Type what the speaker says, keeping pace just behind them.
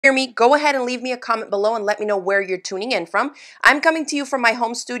hear me, go ahead and leave me a comment below and let me know where you're tuning in from. I'm coming to you from my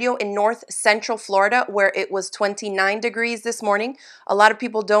home studio in North Central Florida, where it was 29 degrees this morning. A lot of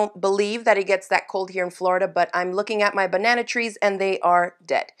people don't believe that it gets that cold here in Florida, but I'm looking at my banana trees and they are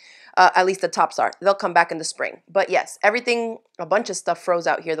dead. At least the tops are. They'll come back in the spring. But yes, everything, a bunch of stuff froze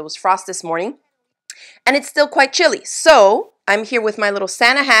out here. There was frost this morning and it's still quite chilly. So I'm here with my little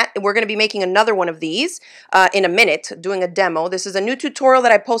Santa hat, and we're going to be making another one of these in a minute, doing a demo. This is a new tutorial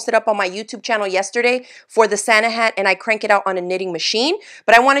that I posted up on my YouTube channel yesterday for the Santa hat, and I crank it out on a knitting machine.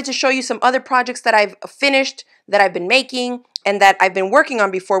 But I wanted to show you some other projects that I've finished, that I've been making, and that I've been working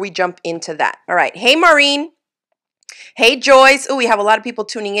on before we jump into that. All right. Hey, Maureen. Hey, Joyce. Oh, we have a lot of people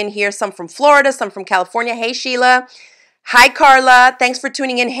tuning in here, some from Florida, some from California. Hey, Sheila. Hi, Carla. Thanks for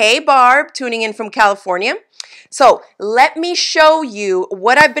tuning in. Hey, Barb, tuning in from California. So let me show you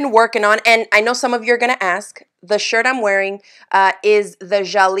what I've been working on. And I know some of you are going to ask. The shirt I'm wearing is the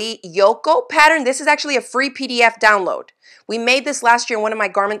Jali Yoko pattern. This is actually a free PDF download. We made this last year in one of my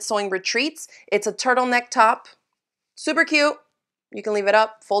garment sewing retreats. It's a turtleneck top. Super cute. You can leave it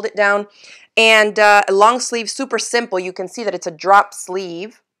up, fold it down. And a long sleeve, super simple. You can see that it's a drop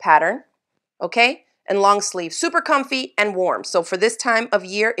sleeve pattern. Okay? And long sleeve. Super comfy and warm. So for this time of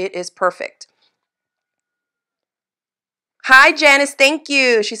year, it is perfect. Hi, Janice. Thank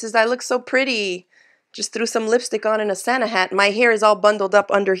you. She says, I look so pretty. Just threw some lipstick on and a Santa hat. My hair is all bundled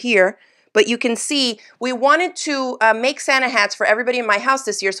up under here. But you can see we wanted to make Santa hats for everybody in my house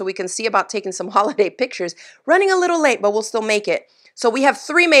this year so we can see about taking some holiday pictures. Running a little late, but we'll still make it. So we have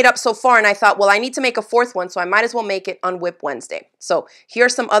 3 made up so far, and I thought, well, I need to make a 4th one, so I might as well make it on WIP Wednesday. So here are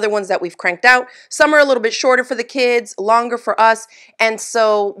some other ones that we've cranked out. Some are a little bit shorter for the kids, longer for us, and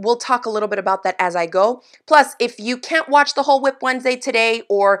so we'll talk a little bit about that as I go. Plus, if you can't watch the whole WIP Wednesday today,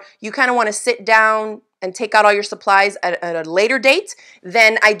 or you kind of want to sit down and take out all your supplies at a later date,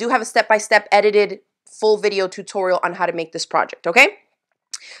 then I do have a step-by-step edited full video tutorial on how to make this project, okay?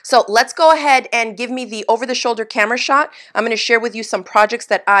 So let's go ahead and give me the over-the-shoulder camera shot. I'm going to share with you some projects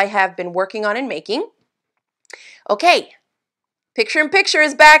that I have been working on and making. Okay, picture-in-picture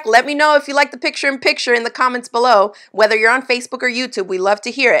is back. Let me know if you like the picture-in-picture in the comments below, whether you're on Facebook or YouTube. We love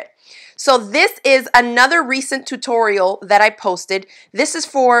to hear it. So this is another recent tutorial that I posted. This is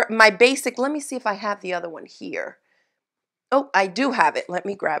for my basic. Let me see if I have the other one here. Oh, I do have it. Let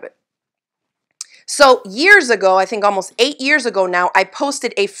me grab it. So years ago, I think almost 8 years ago now, I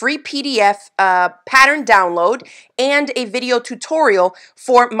posted a free PDF pattern download and a video tutorial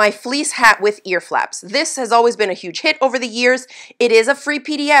for my fleece hat with ear flaps. This has always been a huge hit over the years. It is a free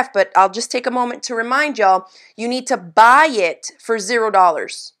PDF, but I'll just take a moment to remind y'all, you need to buy it for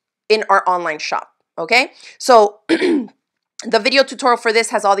 $0 in our online shop, okay? So the video tutorial for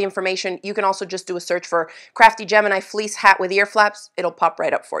this has all the information. You can also just do a search for Crafty Gemini fleece hat with ear flaps. It'll pop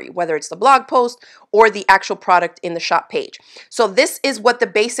right up for you, whether it's the blog post or the actual product in the shop page. So this is what the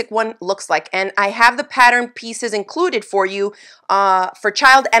basic one looks like. And I have the pattern pieces included for you for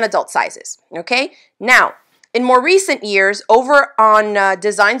child and adult sizes, okay? Now, in more recent years, over on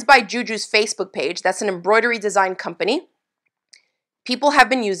Designs by Juju's Facebook page, that's an embroidery design company, people have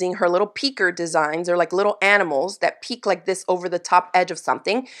been using her little peeker designs. They're like little animals that peek like this over the top edge of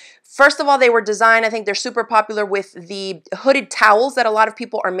something. First of all, they were designed, I think they're super popular with the hooded towels that a lot of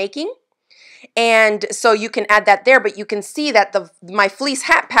people are making. And so you can add that there, but you can see that my fleece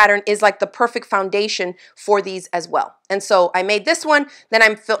hat pattern is like the perfect foundation for these as well. And so I made this one, then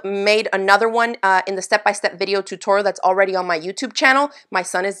I made another one in the step-by-step video tutorial that's already on my YouTube channel. My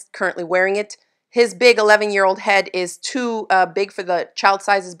son is currently wearing it. His big 11-year-old head is too big for the child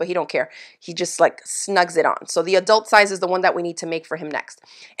sizes, but he don't care. He just like snugs it on. So the adult size is the one that we need to make for him next.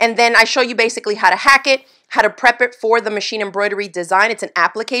 And then I show you basically how to hack it, how to prep it for the machine embroidery design. It's an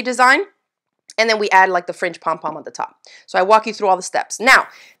applique design. And then we add like the fringe pom-pom on the top. So I walk you through all the steps. Now,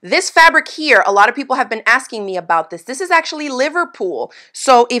 this fabric here, a lot of people have been asking me about this. This is actually Liverpool.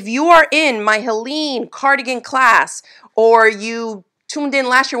 So if you are in my Helene cardigan class, or you tuned in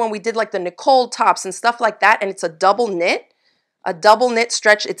last year when we did like the Nicole tops and stuff like that, and it's a double knit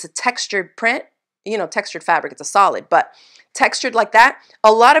stretch. It's a textured print, you know, textured fabric. It's a solid, but textured like that.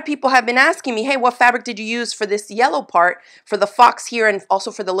 A lot of people have been asking me, hey, what fabric did you use for this yellow part, for the fox here, and also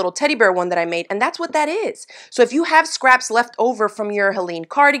for the little teddy bear one that I made? And that's what that is. So if you have scraps left over from your Helene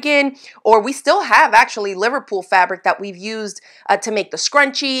cardigan, or we still have actually Liverpool fabric that we've used to make the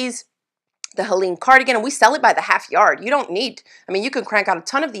scrunchies, the Helene cardigan, and we sell it by the half yard. You don't need, I mean, you can crank out a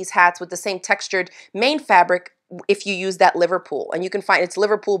ton of these hats with the same textured main fabric if you use that Liverpool. And you can find, it's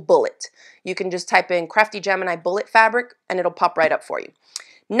Liverpool Bullet. You can just type in Crafty Gemini Bullet fabric and it'll pop right up for you.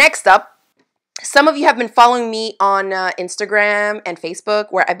 Next up, Some of you have been following me on Instagram and Facebook,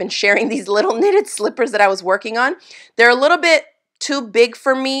 where I've been sharing these little knitted slippers that I was working on. They're a little bit too big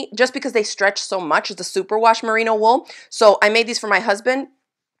for me just because they stretch so much. It's a superwash merino wool. So I made these for my husband.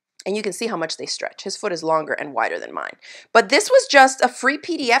 And you can see how much they stretch. His foot is longer and wider than mine. But this was just a free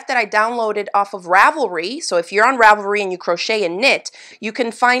PDF that I downloaded off of Ravelry. So if you're on Ravelry and you crochet and knit, you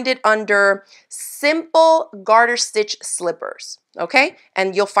can find it under Simple Garter Stitch Slippers. Okay?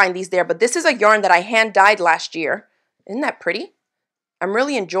 And you'll find these there. But this is a yarn that I hand dyed last year. Isn't that pretty? I'm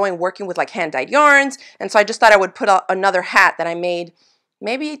really enjoying working with like hand dyed yarns. And so I just thought I would put another hat that I made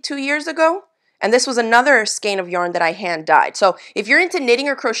maybe 2 years ago. And this was another skein of yarn that I hand dyed. So if you're into knitting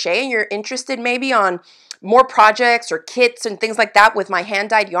or crochet and you're interested maybe on more projects or kits and things like that with my hand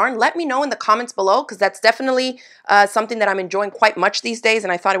dyed yarn, let me know in the comments below, because that's definitely something that I'm enjoying quite much these days.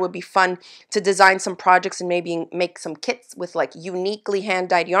 And I thought it would be fun to design some projects and maybe make some kits with like uniquely hand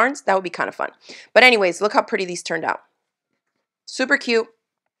dyed yarns. That would be kind of fun. But anyways, look how pretty these turned out. Super cute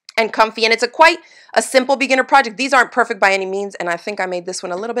and comfy, and it's quite a simple beginner project. These aren't perfect by any means, and I think I made this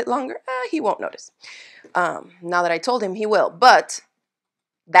one a little bit longer. He won't notice. Now that I told him, he will, but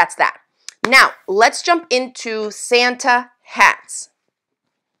that's that. Now, let's jump into Santa hats.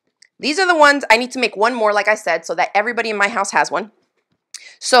 These are the ones I need to make one more, like I said, so that everybody in my house has one.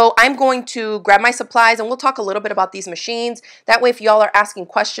 So I'm going to grab my supplies and we'll talk a little bit about these machines. That way, if y'all are asking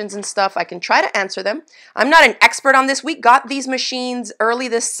questions and stuff, I can try to answer them. I'm not an expert on this. We got these machines early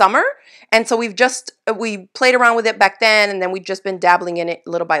this summer. And so we played around with it back then, and then we've just been dabbling in it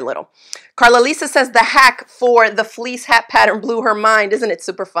little by little. Carla Lisa says the hack for the fleece hat pattern blew her mind. Isn't it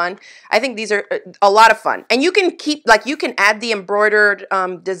super fun? I think these are a lot of fun. And you can keep, like, you can add the embroidered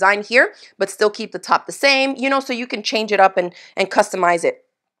design here, but still keep the top the same, you know, so you can change it up and customize it.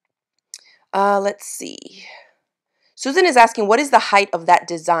 Let's see. Susan is asking, what is the height of that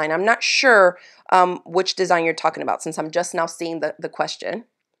design? I'm not sure which design you're talking about, since I'm just now seeing the question.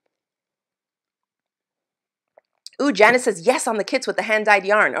 Ooh, Janice says yes on the kits with the hand-dyed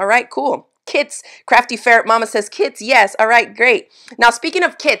yarn. All right, cool. Kits. Crafty Ferret Mama says kits. Yes. All right, great. Now, speaking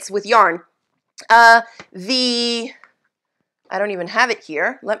of kits with yarn, I don't even have it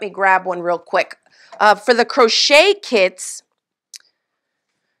here. Let me grab one real quick. For the crochet kits,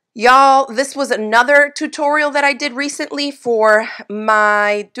 y'all, this was another tutorial that I did recently for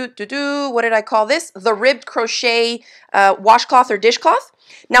my, what did I call this? The ribbed crochet washcloth or dishcloth.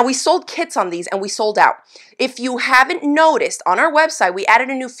 Now, we sold kits on these and we sold out. If you haven't noticed, on our website, we added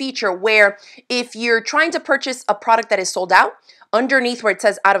a new feature where if you're trying to purchase a product that is sold out, underneath where it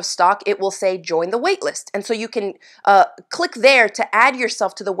says out of stock, it will say join the wait list. And so you can click there to add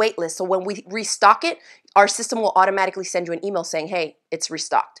yourself to the wait list. So when we restock it, our system will automatically send you an email saying, hey, it's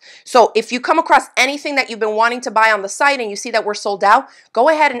restocked. So if you come across anything that you've been wanting to buy on the site and you see that we're sold out, go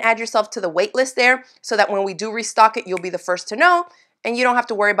ahead and add yourself to the wait list there so that when we do restock it, you'll be the first to know. And you don't have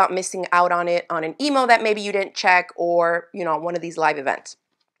to worry about missing out on it on an email that maybe you didn't check, or, you know, one of these live events.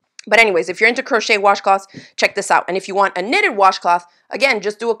 But anyways, if you're into crochet washcloths, check this out. And if you want a knitted washcloth, again,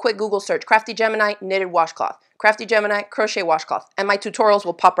 just do a quick Google search. Crafty Gemini knitted washcloth. Crafty Gemini crochet washcloth. And my tutorials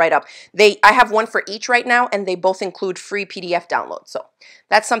will pop right up. I have one for each right now, and they both include free PDF downloads. So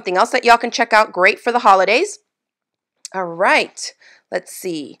that's something else that y'all can check out. Great for the holidays. All right. Let's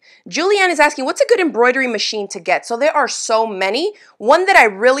see. Julianne is asking, what's a good embroidery machine to get? So there are so many. One that I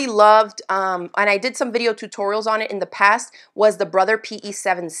really loved, and I did some video tutorials on it in the past, was the Brother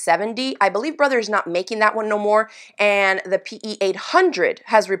PE770. I believe Brother is not making that one no more, and the PE800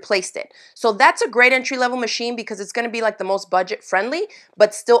 has replaced it. So that's a great entry-level machine because it's going to be like the most budget-friendly,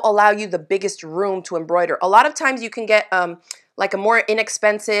 but still allow you the biggest room to embroider. A lot of times you can get like a more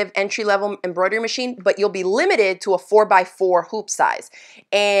inexpensive entry-level embroidery machine, but you'll be limited to a 4x4 hoop size.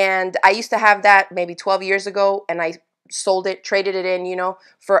 And I used to have that maybe 12 years ago, and I sold it, traded it in, you know,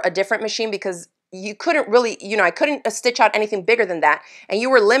 for a different machine because you couldn't really, you know, I couldn't stitch out anything bigger than that. And you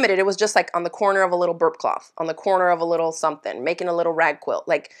were limited. It was just like on the corner of a little burp cloth, on the corner of a little something, making a little rag quilt.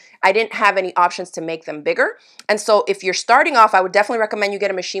 Like, I didn't have any options to make them bigger. And so if you're starting off, I would definitely recommend you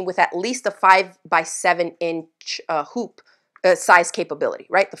get a machine with at least a 5x7 inch hoop size capability,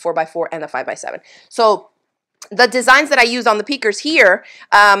 right? The 4x4 and the 5x7. So the designs that I used on the peakers here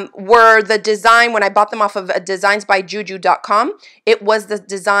were the design when I bought them off of designsbyjuju.com. It was the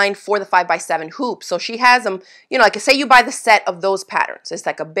design for the 5x7 hoop. So she has them, you know, like say you buy the set of those patterns. It's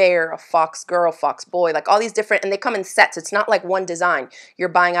like a bear, a fox girl, fox boy, like all these different, and they come in sets. It's not like one design. You're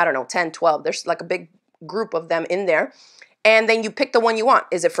buying, I don't know, 10, 12. There's like a big group of them in there. And then you pick the one you want.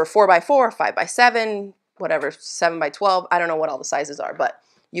 Is it for 4x4, 5x7, whatever, 7x12? I don't know what all the sizes are, but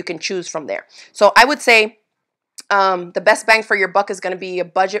you can choose from there. So I would say The best bang for your buck is going to be a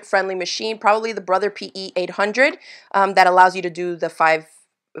budget-friendly machine, probably the Brother PE 800 that allows you to do the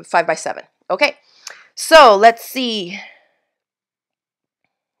 5x7. Okay, so let's see.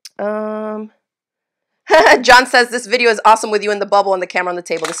 John says this video is awesome with you in the bubble and the camera on the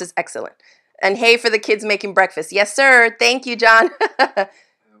table. This is excellent. And hey for the kids making breakfast. Yes, sir. Thank you, John.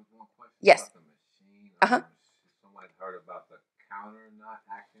 Yes. Someone heard about the counter not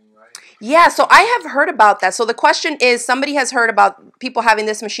acting right. Yeah, so I have heard about that. So the question is, somebody has heard about people having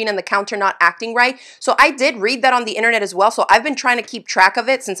this machine and the counter not acting right. So I did read that on the internet as well. So I've been trying to keep track of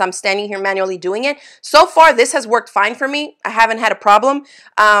it since I'm standing here manually doing it. So far, this has worked fine for me. I haven't had a problem.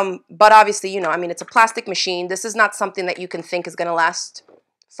 But obviously, you know, I mean, it's a plastic machine. This is not something that you can think is going to last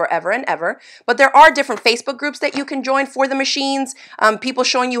forever and ever. But there are different Facebook groups that you can join for the machines. People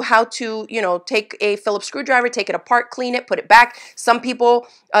showing you how to, you know, take a Phillips screwdriver, take it apart, clean it, put it back. Some people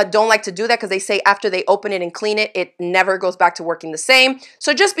don't like to do that because they say after they open it and clean it, it never goes back to working the same.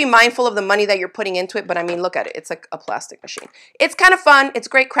 So just be mindful of the money that you're putting into it. But I mean, look at it. It's like a plastic machine. It's kind of fun. It's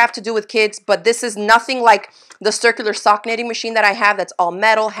great craft to do with kids, but this is nothing like the circular sock knitting machine that I have that's all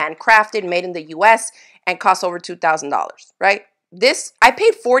metal, handcrafted, made in the US, and costs over $2,000, right? This, I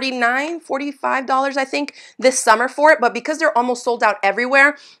paid $45, I think, this summer for it, but because they're almost sold out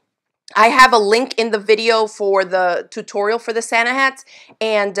everywhere, I have a link in the video for the tutorial for the Santa hats,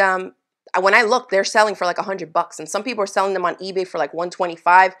 and when I look, they're selling for like $100, and some people are selling them on eBay for like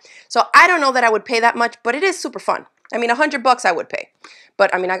 $125. So I don't know that I would pay that much, but it is super fun. I mean, $100 I would pay,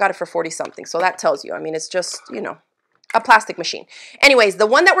 but I mean, I got it for 40 something, so that tells you. I mean, it's just, you know, a plastic machine. Anyways, the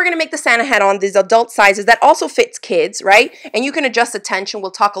one that we're going to make the Santa hat on, these adult sizes, that also fits kids, right? And you can adjust the tension. We'll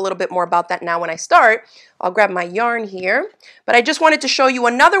talk a little bit more about that now when I start. I'll grab my yarn here. But I just wanted to show you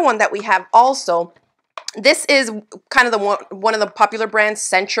another one that we have also. This is kind of one of the popular brands,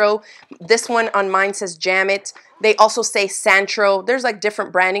 Sentro. This one on mine says JAMIT. They also say Santro. There's like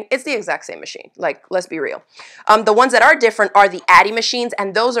different branding. It's the exact same machine. Like, let's be real. The ones that are different are the Addi machines,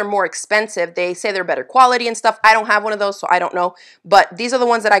 and those are more expensive. They say they're better quality and stuff. I don't have one of those, so I don't know. But these are the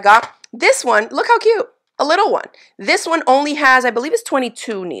ones that I got. This one, look how cute. A little one. This one only has, I believe it's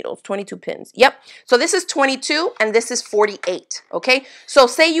 22 needles, 22 pins. Yep. So this is 22 and this is 48. Okay. So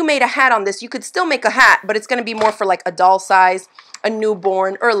say you made a hat on this, you could still make a hat, but it's going to be more for like a doll size, a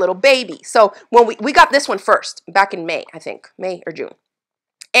newborn, or a little baby. So when we got this one first back in May, I think, May or June.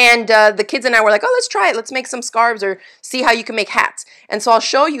 And the kids and I were like, oh, let's try it. Let's make some scarves or see how you can make hats. And so I'll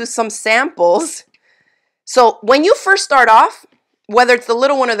show you some samples. So when you first start off, whether it's the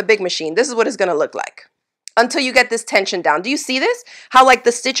little one or the big machine, this is what it's going to look like. Until you get this tension down. Do you see this? How like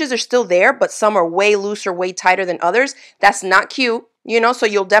the stitches are still there, but some are way looser, way tighter than others. That's not cute, you know, so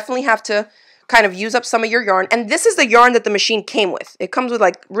you'll definitely have to kind of use up some of your yarn. And this is the yarn that the machine came with. It comes with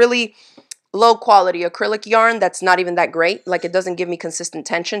like really low quality acrylic yarn that's not even that great. Like it doesn't give me consistent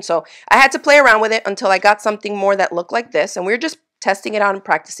tension. So I had to play around with it until I got something more that looked like this. And we were just testing it out and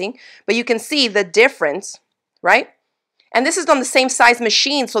practicing. But you can see the difference, right? And this is on the same size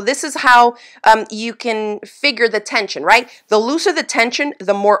machine, so this is how you can figure the tension, right? The looser the tension,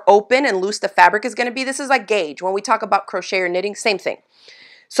 the more open and loose the fabric is going to be. This is like gauge. When we talk about crochet or knitting, same thing.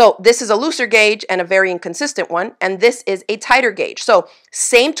 So this is a looser gauge and a very inconsistent one, and this is a tighter gauge. So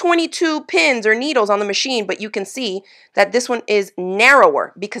same 22 pins or needles on the machine, but you can see that this one is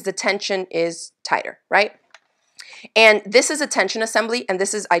narrower because the tension is tighter, right? And this is a tension assembly, and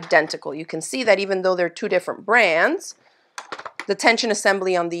this is identical. You can see that even though they're two different brands, the tension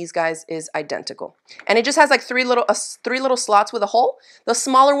assembly on these guys is identical. And it just has like three little slots with a hole. The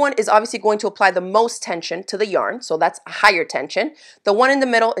smaller one is obviously going to apply the most tension to the yarn, so that's higher tension. The one in the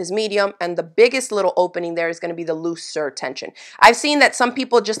middle is medium, and the biggest little opening there is going to be the looser tension. I've seen that some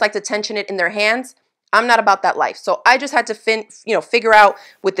people just like to tension it in their hands. I'm not about that life. So I just had to figure out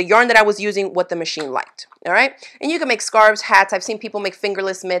with the yarn that I was using what the machine liked. All right? And you can make scarves, hats. I've seen people make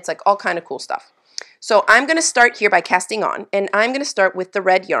fingerless mitts, like all kind of cool stuff. So I'm going to start here by casting on, and I'm going to start with the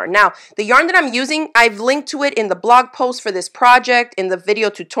red yarn. Now, the yarn that I'm using, I've linked to it in the blog post for this project, in the video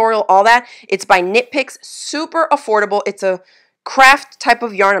tutorial, all that. It's by Knit Picks, super affordable. It's a craft type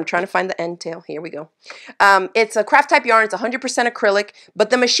of yarn. I'm trying to find the end tail. Here we go. It's a craft type yarn. It's 100% acrylic, but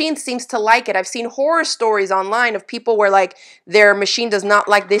the machine seems to like it. I've seen horror stories online of people where like their machine does not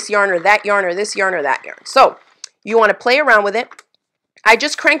like this yarn or that yarn or this yarn or that yarn. So you want to play around with it. I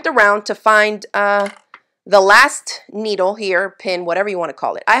just cranked around to find the last needle here, pin, whatever you want to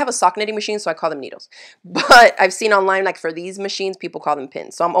call it. I have a sock knitting machine, so I call them needles. But I've seen online, like for these machines, people call them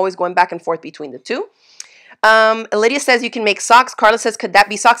pins. So I'm always going back and forth between the two. Lydia says you can make socks. Carla says, could that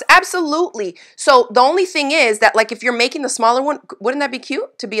be socks? Absolutely. So the only thing is that like if you're making the smaller one, wouldn't that be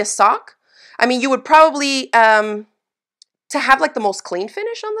cute to be a sock? I mean, you would probably, to have like the most clean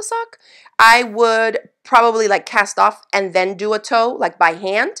finish on the sock, I would probably like cast off and then do a toe like by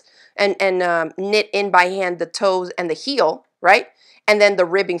hand and knit in by hand the toes and the heel, right? And then the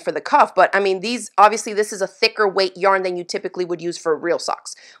ribbing for the cuff. But I mean, these, obviously this is a thicker weight yarn than you typically would use for real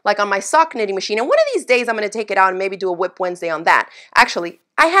socks. Like on my sock knitting machine, and one of these days I'm going to take it out and maybe do a WIP Wednesday on that. Actually,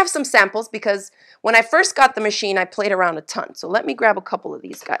 I have some samples because when I first got the machine, I played around a ton. So let me grab a couple of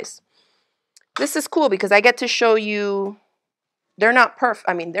these guys. This is cool because I get to show you. They're not perfect.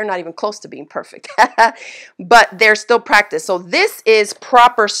 I mean, they're not even close to being perfect, but they're still practice. So this is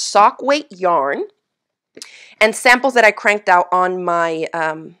proper sock weight yarn and samples that I cranked out on my,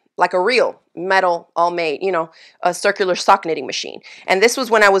 like a real metal, all made, you know, a circular sock knitting machine. And this was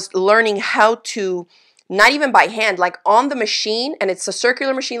when I was learning how to, not even by hand, like on the machine, and it's a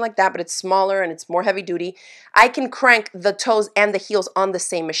circular machine like that, but it's smaller and it's more heavy duty. I can crank the toes and the heels on the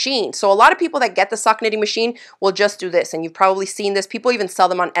same machine. So a lot of people that get the sock knitting machine will just do this, and you've probably seen this. People even sell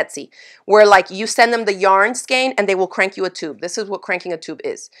them on Etsy, where like you send them the yarn skein and they will crank you a tube. This is what cranking a tube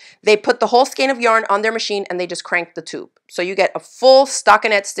is. They put the whole skein of yarn on their machine and they just crank the tube. So you get a full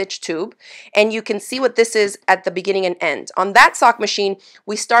stockinette stitch tube, and you can see what this is at the beginning and end. On that sock machine,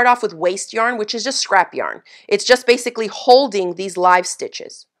 we start off with waste yarn, which is just scrap yarn. It's just basically holding these live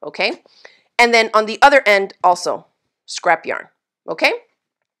stitches, okay? And then on the other end, also scrap yarn, okay?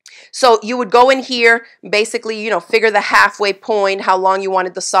 So you would go in here, basically, you know, figure the halfway point, how long you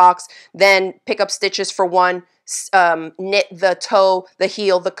wanted the socks, then pick up stitches for one, knit the toe, the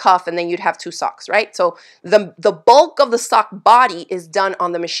heel, the cuff, and then you'd have 2 socks, right? So the bulk of the sock body is done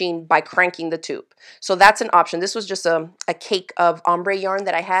on the machine by cranking the tube. So that's an option. This was just a cake of ombre yarn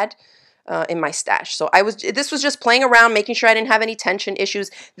that I had in my stash. So this was just playing around, making sure I didn't have any tension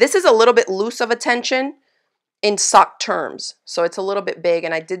issues. This is a little bit loose of a tension in sock terms. So it's a little bit big,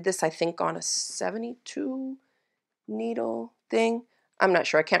 and I did this, I think, on a 72 needle thing. I'm not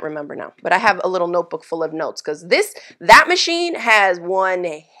sure, I can't remember now, but I have a little notebook full of notes because that machine has one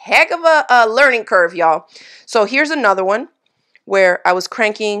heck of a learning curve, y'all. So here's another one where I was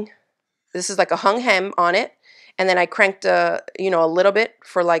cranking, this is like a hung hem on it, and then I cranked you know, a little bit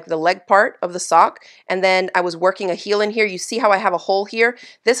for like the leg part of the sock, and then I was working a heel in here. You see how I have a hole here?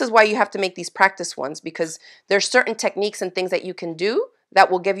 This is why you have to make these practice ones, because there's certain techniques and things that you can do that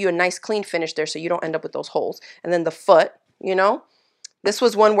will give you a nice clean finish there so you don't end up with those holes. And then the foot, you know, this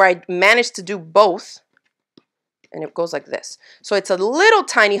was one where I managed to do both, and it goes like this. So it's a little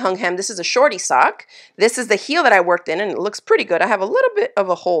tiny hung hem. This is a shorty sock. This is the heel that I worked in, and it looks pretty good. I have a little bit of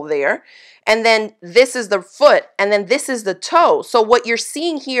a hole there. And then this is the foot, and then this is the toe. So what you're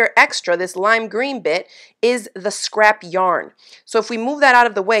seeing here extra, this lime green bit, is the scrap yarn. So if we move that out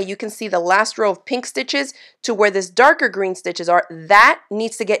of the way, you can see the last row of pink stitches to where this darker green stitches are. That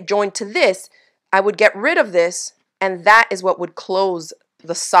needs to get joined to this. I would get rid of this, and that is what would close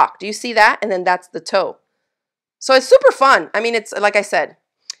the sock. Do you see that? And then that's the toe. So it's super fun. I mean, it's, like I said,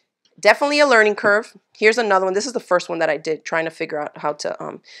 definitely a learning curve. Here's another one. This is the first one that I did, trying to figure out how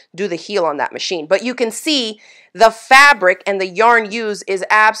to do the heel on that machine. But you can see the fabric and the yarn used is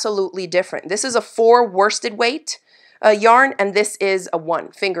absolutely different. This is a 4 worsted weight yarn, and this is a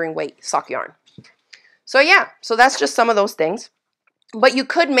 1 fingering weight sock yarn. So yeah, so that's just some of those things. But you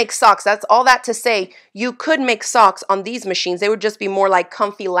could make socks. That's all that to say. You could make socks on these machines. They would just be more like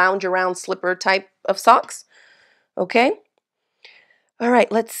comfy lounge around slipper type of socks. Okay. All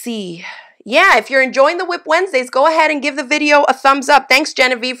right, let's see. Yeah, if you're enjoying the WIP Wednesdays, go ahead and give the video a thumbs up. Thanks,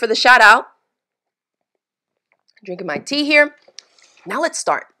 Genevieve, for the shout out. Drinking my tea here. Now let's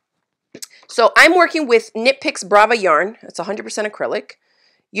start. So I'm working with Knit Picks Brava yarn. It's 100% acrylic.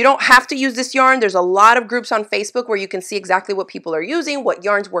 You don't have to use this yarn. There's a lot of groups on Facebook where you can see exactly what people are using, what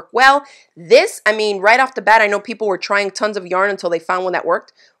yarns work well. This, I mean, right off the bat, I know people were trying tons of yarn until they found one that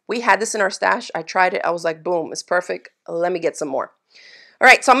worked. We had this in our stash. I tried it. I was like, boom, it's perfect. Let me get some more. All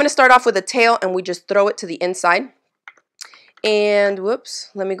right, so I'm going to start off with a tail, and we just throw it to the inside. And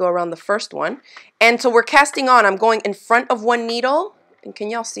whoops, let me go around the first one. And so we're casting on. I'm going in front of one needle. And can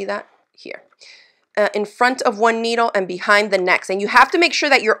y'all see that? Here. In front of one needle and behind the next. And you have to make sure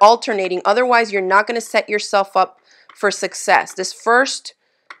that you're alternating. Otherwise, you're not going to set yourself up for success. This first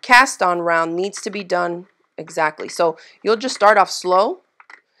cast on round needs to be done exactly. So you'll just start off slow.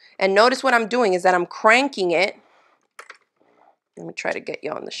 And notice what I'm doing is that I'm cranking it. Let me try to get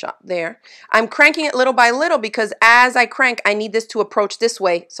you on the shot there. I'm cranking it little by little because as I crank, I need this to approach this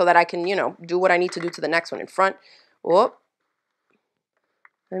way so that I can, you know, do what I need to do to the next one in front. Whoop.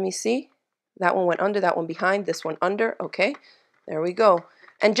 Let me see. That one went under, that one behind, this one under. Okay, there we go.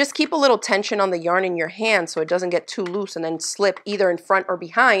 And just keep a little tension on the yarn in your hand so it doesn't get too loose and then slip either in front or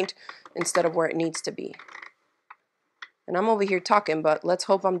behind instead of where it needs to be. And I'm over here talking, but let's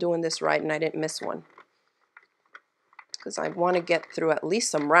hope I'm doing this right and I didn't miss one, because I want to get through at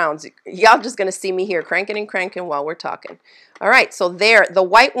least some rounds. Y'all just going to see me here cranking and cranking while we're talking. All right, so there, the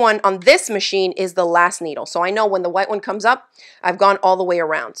white one on this machine is the last needle. So I know when the white one comes up, I've gone all the way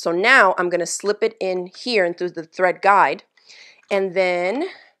around. So now I'm going to slip it in here and through the thread guide. And then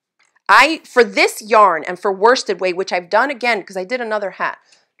for this yarn and for worsted weight, which I've done again because I did another hat.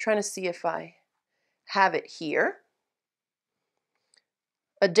 I'm trying to see if I have it here.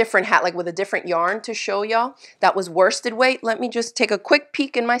 A different hat, like with a different yarn to show y'all. That was worsted weight. Let me just take a quick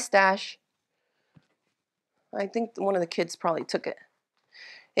peek in my stash. I think one of the kids probably took it.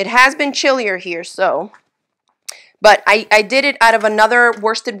 It has been chillier here, so. But I did it out of another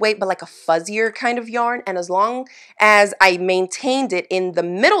worsted weight, but like a fuzzier kind of yarn. And as long as I maintained it in the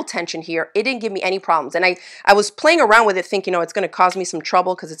middle tension here, it didn't give me any problems. And I was playing around with it thinking, oh, it's going to cause me some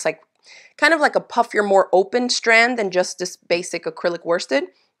trouble because it's like kind of like a puffier, more open strand than just this basic acrylic worsted,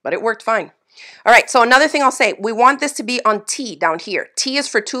 but it worked fine. All right, so another thing I'll say, we want this to be on T down here. T is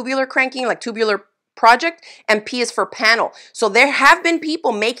for tubular cranking, like tubular project, and P is for panel. So there have been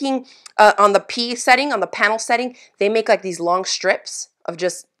people making, on the P setting, on the panel setting, they make like these long strips of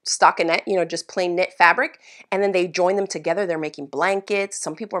just stockinette, you know, just plain knit fabric, and then they join them together. They're making blankets.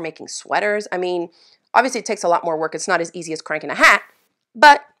 Some people are making sweaters. I mean, obviously it takes a lot more work. It's not as easy as cranking a hat,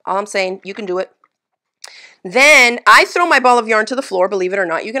 but all I'm saying, you can do it. Then I throw my ball of yarn to the floor, believe it or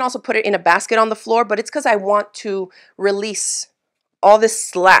not. You can also put it in a basket on the floor, but it's because I want to release all this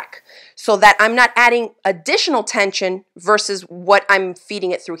slack so that I'm not adding additional tension versus what I'm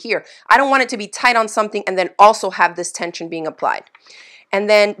feeding it through here. I don't want it to be tight on something and then also have this tension being applied. And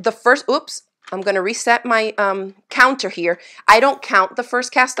then the first, oops, I'm going to reset my counter here. I don't count the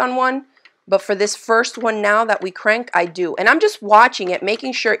first cast on one. But for this first one now that we crank, I do. And I'm just watching it,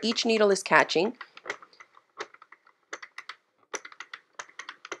 making sure each needle is catching.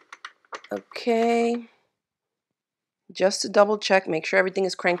 Okay. Just to double check, make sure everything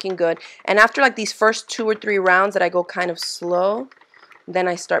is cranking good. And after like these first 2 or 3 rounds that I go kind of slow, then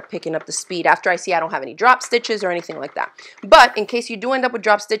I start picking up the speed after I see I don't have any drop stitches or anything like that. But in case you do end up with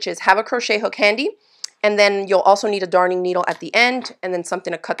drop stitches, have a crochet hook handy. And then you'll also need a darning needle at the end and then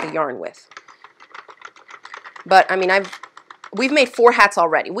something to cut the yarn with. But I mean, we've made 4 hats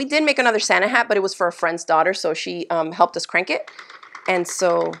already. We did make another Santa hat, but it was for a friend's daughter, so she helped us crank it. And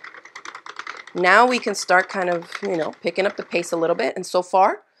so now we can start kind of, you know, picking up the pace a little bit. And so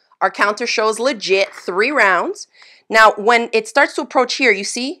far, our counter shows legit 3 rounds. Now, when it starts to approach here, you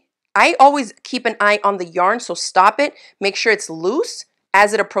see, I always keep an eye on the yarn, so stop it, make sure it's loose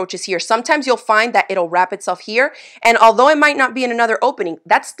as it approaches here. Sometimes you'll find that it'll wrap itself here, and although it might not be in another opening,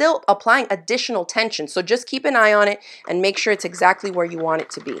 that's still applying additional tension. So just keep an eye on it and make sure it's exactly where you want it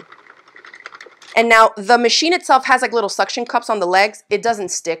to be. And now the machine itself has like little suction cups on the legs. It doesn't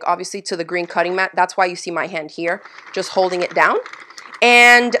stick, obviously, to the green cutting mat. That's why you see my hand here, just holding it down.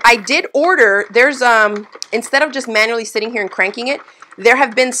 And I did order, there's, instead of just manually sitting here and cranking it, there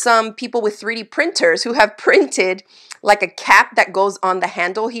have been some people with 3D printers who have printed like a cap that goes on the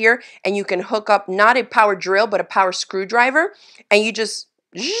handle here, and you can hook up not a power drill, but a power screwdriver, and you just,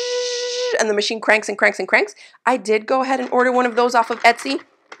 and the machine cranks and cranks and cranks. I did go ahead and order one of those off of Etsy,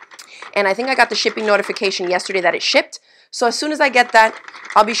 and I think I got the shipping notification yesterday that it shipped. So as soon as I get that,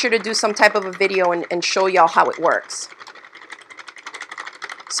 I'll be sure to do some type of a video and show y'all how it works.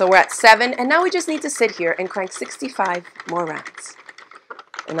 So we're at 7, and now we just need to sit here and crank 65 more rounds.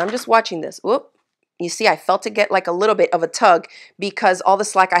 And I'm just watching this. Whoop. You see, I felt it get like a little bit of a tug because all the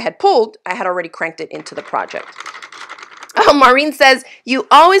slack I had pulled, I had already cranked it into the project. Oh, Maureen says, you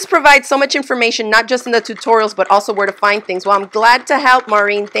always provide so much information, not just in the tutorials, but also where to find things. Well, I'm glad to help,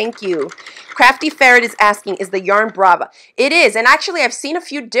 Maureen. Thank you. Crafty Ferret is asking, is the yarn Brava? It is. And actually, I've seen a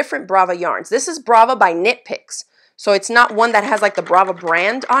few different Brava yarns. This is Brava by Knit Picks. So it's not one that has like the Brava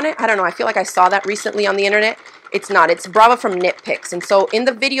brand on it. I don't know. I feel like I saw that recently on the internet. It's not. It's Brava from Knit Picks. And so in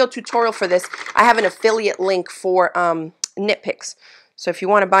the video tutorial for this, I have an affiliate link for Knit Picks. So if you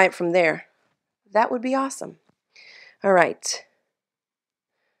want to buy it from there, that would be awesome. All right.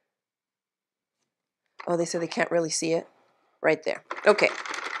 Oh, they said they can't really see it. Right there. Okay.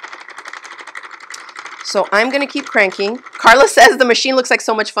 So I'm going to keep cranking. Carla says the machine looks like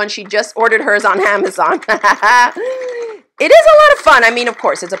so much fun. She just ordered hers on Amazon. It is a lot of fun. I mean, of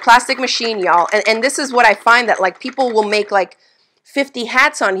course, it's a plastic machine, y'all. And this is what I find, that like people will make like 50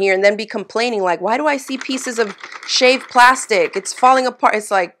 hats on here and then be complaining like, why do I see pieces of shaved plastic? It's falling apart. It's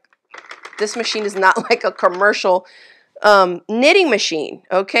like, this machine is not like a commercial knitting machine.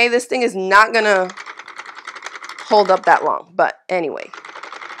 Okay, this thing is not going to hold up that long. But anyway.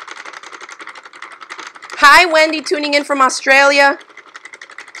 Hi, Wendy, tuning in from Australia.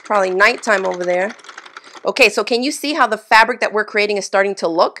 It's probably nighttime over there. Okay, so can you see how the fabric that we're creating is starting to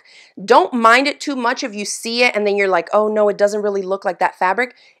look? Don't mind it too much if you see it and then you're like, oh no, it doesn't really look like that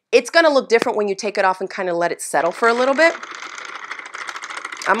fabric. It's gonna look different when you take it off and kind of let it settle for a little bit.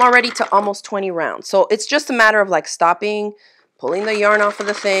 I'm already to almost 20 rounds. So it's just a matter of like stopping, pulling the yarn off of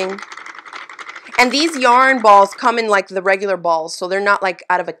the thing. And these yarn balls come in like the regular balls. So they're not like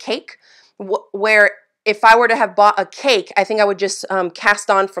out of a cake, where if I were to have bought a cake, I think I would just cast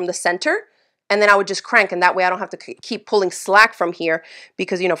on from the center and then I would just crank. And that way I don't have to keep pulling slack from here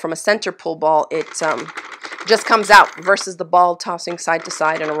because, you know, from a center pull ball, it just comes out versus the ball tossing side to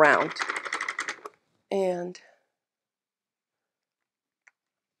side and around. And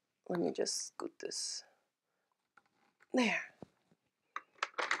let me just scoot this. There.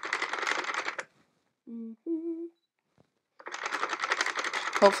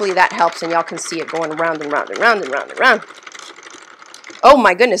 Hopefully that helps and y'all can see it going round and round and round and round and round. Oh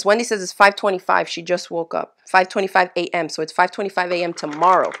my goodness, Wendy says it's 5:25. She just woke up. 5:25 a.m. So it's 5:25 a.m.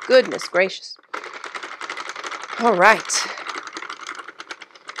 tomorrow. Goodness gracious. All right.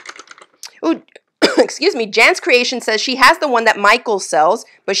 Ooh, excuse me. Jan's Creation says she has the one that Michael sells,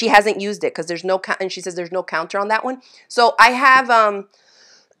 but she hasn't used it because there's no and she says there's no counter on that one. So I have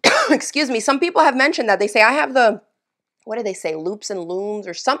excuse me. Some people have mentioned that. They say I have the, what do they say, loops and looms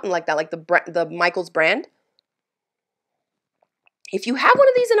or something like that, like the Michael's brand. If you have one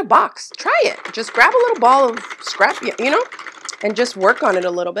of these in a box, try it. Just grab a little ball of scrap, you know, and just work on it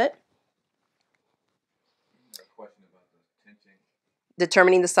a little bit.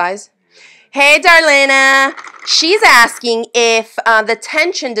 Determining the size. Hey, Darlena. She's asking if the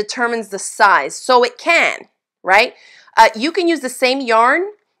tension determines the size. So it can, right? You can use the same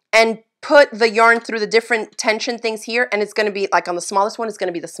yarn and put the yarn through the different tension things here, and it's going to be like on the smallest one, it's going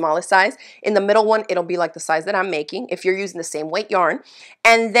to be the smallest size. In the middle one, it'll be like the size that I'm making if you're using the same weight yarn.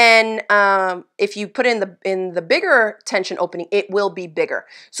 And then if you put in the bigger tension opening, it will be bigger.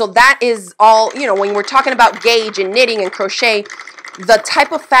 So that is all, you know, when we're talking about gauge and knitting and crochet, the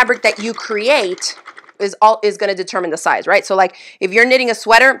type of fabric that you create is going to determine the size, right? So like if you're knitting a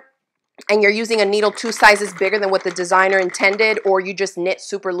sweater and you're using a needle 2 sizes bigger than what the designer intended, or you just knit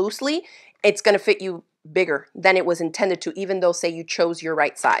super loosely, it's going to fit you bigger than it was intended to, even though say you chose your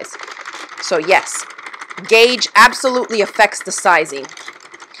right size. So yes, gauge absolutely affects the sizing,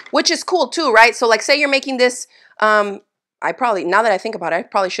 which is cool too, right? So like say you're making this, I probably, now that I think about it, I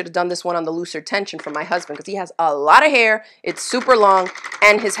probably should have done this one on the looser tension for my husband because he has a lot of hair, it's super long,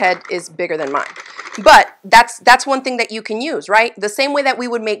 and his head is bigger than mine. But that's one thing that you can use, right? The same way that we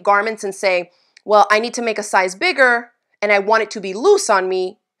would make garments and say, well, I need to make a size bigger and I want it to be loose on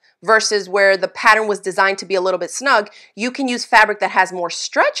me versus where the pattern was designed to be a little bit snug, you can use fabric that has more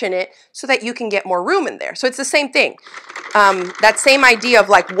stretch in it so that you can get more room in there. So it's the same thing. That same idea of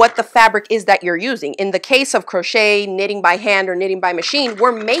like what the fabric is that you're using. In the case of crochet, knitting by hand or knitting by machine,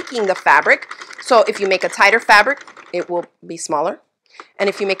 we're making the fabric. So if you make a tighter fabric, it will be smaller. And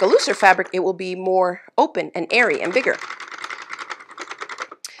if you make a looser fabric, it will be more open and airy and bigger.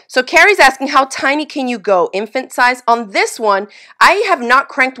 So Carrie's asking, how tiny can you go? Infant size? On this one, I have not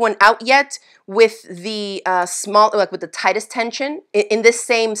cranked one out yet with the small, like with the tightest tension in this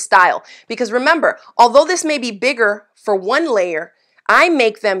same style. Because remember, although this may be bigger for one layer, I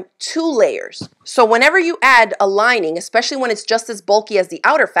make them 2 layers. So whenever you add a lining, especially when it's just as bulky as the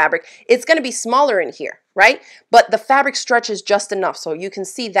outer fabric, it's going to be smaller in here, right? But the fabric stretches just enough, so you can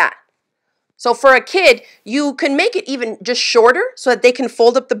see that. So for a kid, you can make it even just shorter so that they can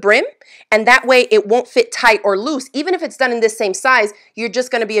fold up the brim, and that way it won't fit tight or loose. Even if it's done in this same size, you're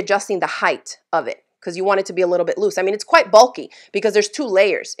just going to be adjusting the height of it because you want it to be a little bit loose. I mean, it's quite bulky because there's 2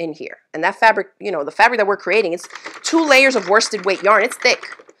 layers in here. And that fabric, you know, the fabric that we're creating, it's 2 layers of worsted weight yarn. It's thick.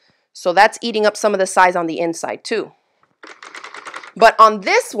 So that's eating up some of the size on the inside too. But on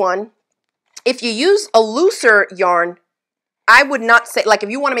this one, if you use a looser yarn, I would not say, like if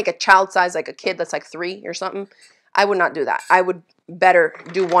you want to make a child size, like a kid that's like 3 or something, I would not do that. I would better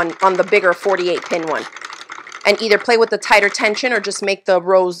do one on the bigger 48 pin one and either play with the tighter tension or just make the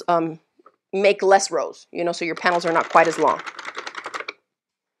rows, make less rows, you know, so your panels are not quite as long.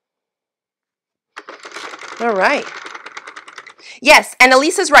 All right. Yes, and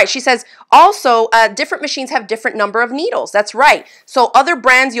Elisa's right. She says also different machines have different number of needles. That's right. So other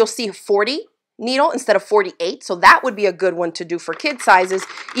brands you'll see 40 needle instead of 48. So that would be a good one to do for kid sizes,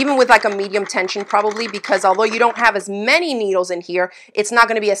 even with like a medium tension probably, because although you don't have as many needles in here, it's not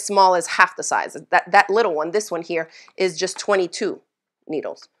going to be as small as half the size. That little one, this one here, is just 22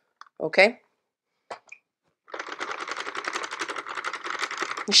 needles. Okay.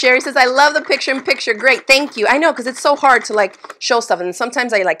 Sherry says, I love the picture-in-picture. Great, thank you. I know, because it's so hard to like show stuff. And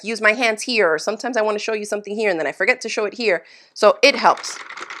sometimes I like use my hands here, or sometimes I want to show you something here, and then I forget to show it here. So it helps.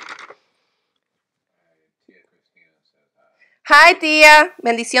 Hi, Tia.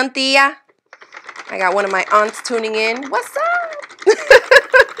 Bendición, Tia. I got one of my aunts tuning in. What's up?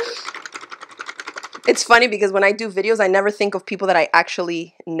 It's funny because when I do videos, I never think of people that I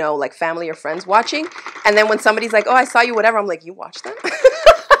actually know, like family or friends watching. And then when somebody's like, oh, I saw you, whatever, I'm like, you watched that?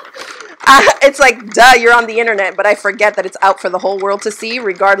 It's like, duh, you're on the internet. But I forget that it's out for the whole world to see,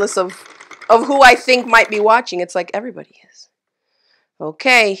 regardless of who I think might be watching. It's like everybody is.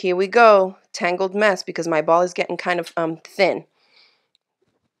 Okay, here we go. Tangled mess because my ball is getting kind of thin.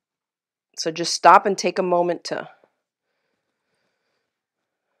 So just stop and take a moment to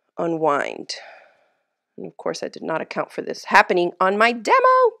unwind. And of course, I did not account for this happening on my demo.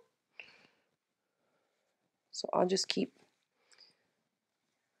 So I'll just keep.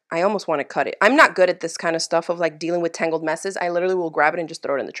 I almost want to cut it. I'm not good at this kind of stuff of like dealing with tangled messes. I literally will grab it and just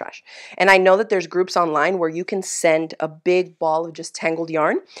throw it in the trash. And I know that there's groups online where you can send a big ball of just tangled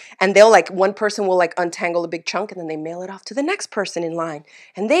yarn, and they'll like, one person will like untangle a big chunk and then they mail it off to the next person in line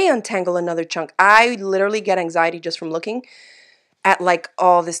and they untangle another chunk. I literally get anxiety just from looking at like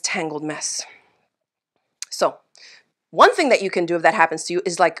all this tangled mess. So one thing that you can do if that happens to you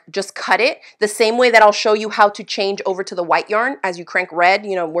is like just cut it the same way that I'll show you how to change over to the white yarn as you crank red.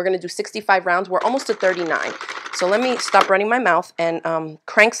 You know, we're going to do 65 rounds. We're almost to 39. So let me stop running my mouth and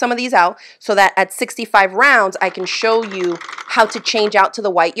crank some of these out so that at 65 rounds, I can show you how to change out to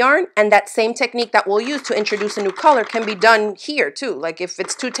the white yarn. And that same technique that we'll use to introduce a new color can be done here too. Like if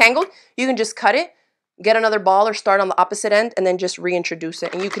it's too tangled, you can just cut it, get another ball or start on the opposite end and then just reintroduce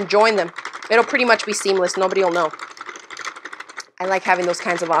it. And you can join them. It'll pretty much be seamless. Nobody will know. I like having those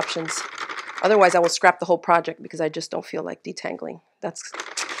kinds of options. Otherwise, I will scrap the whole project because I just don't feel like detangling. That's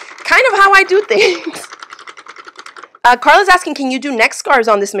kind of how I do things. Carla's asking, can you do neck scarves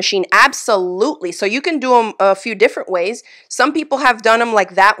on this machine? Absolutely. So you can do them a few different ways. Some people have done them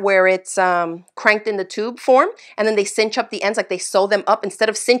like that where it's cranked in the tube form and then they cinch up the ends, like they sew them up. Instead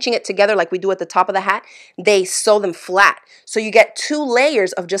of cinching it together like we do at the top of the hat, they sew them flat. So you get 2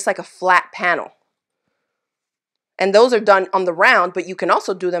 layers of just like a flat panel. And those are done on the round, but you can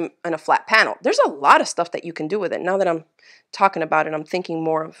also do them in a flat panel. There's a lot of stuff that you can do with it. Now that I'm talking about it, I'm thinking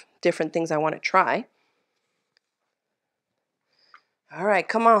more of different things I want to try. All right,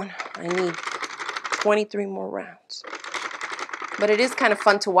 come on. I need 23 more rounds. But it is kind of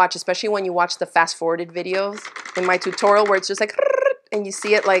fun to watch, especially when you watch the fast-forwarded videos in my tutorial where it's just like, and you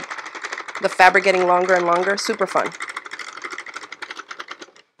see it like the fabric getting longer and longer. Super fun.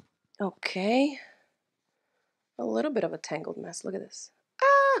 Okay. A little bit of a tangled mess. Look at this.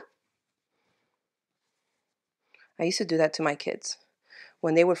 Ah! I used to do that to my kids.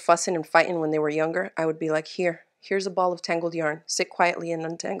 When they were fussing and fighting when they were younger, I would be like, here's a ball of tangled yarn. Sit quietly and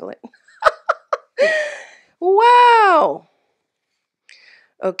untangle it. Wow!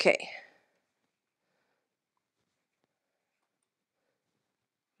 Okay.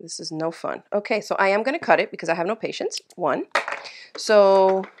 This is no fun. Okay, so I am going to cut it because I have no patience. 1.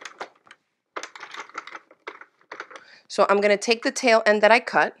 So I'm going to take the tail end that I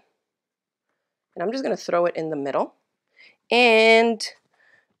cut, and I'm just going to throw it in the middle. And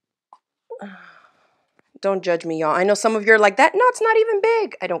don't judge me, y'all. I know some of you are like, that knot's not even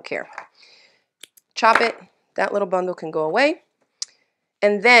big. I don't care. Chop it. That little bundle can go away.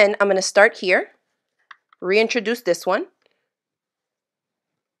 And then I'm going to start here, reintroduce this one.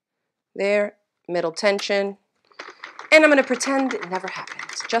 There, middle tension. And I'm going to pretend it never happened,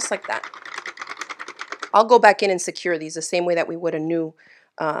 just like that. I'll go back in and secure these the same way that we would a new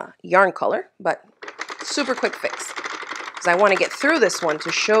yarn color, but super quick fix. Because I want to get through this one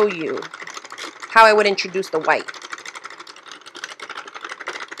to show you how I would introduce the white.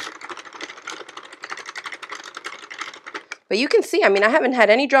 But you can see, I mean, I haven't had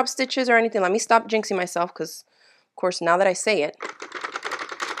any drop stitches or anything. Let me stop jinxing myself because, of course, now that I say it.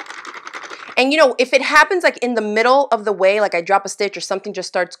 And, you know, if it happens like in the middle of the way, like I drop a stitch or something just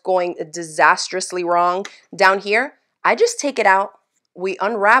starts going disastrously wrong down here, I just take it out, we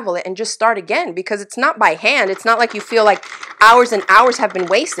unravel it and just start again because it's not by hand. It's not like you feel like hours and hours have been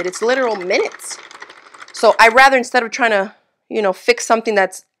wasted. It's literal minutes. So I rather, instead of trying to, you know, fix something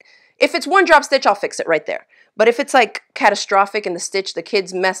that's, if it's one drop stitch, I'll fix it right there. But if it's like catastrophic and the stitch, the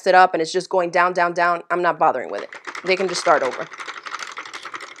kids messed it up and it's just going down, down, down, I'm not bothering with it. They can just start over.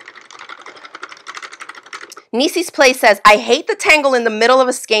 Nisi's Play says, I hate the tangle in the middle of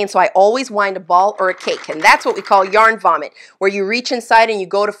a skein, so I always wind a ball or a cake. And that's what we call yarn vomit, where you reach inside and you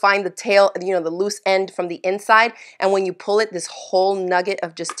go to find the tail, you know, the loose end from the inside. And when you pull it, this whole nugget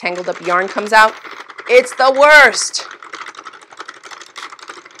of just tangled up yarn comes out. It's the worst.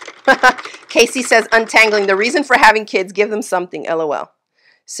 Casey says, untangling. The reason for having kids, give them something, LOL.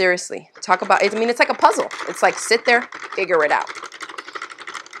 Seriously, talk about it. I mean, it's like a puzzle. It's like sit there, figure it out.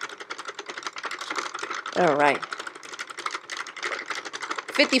 All right.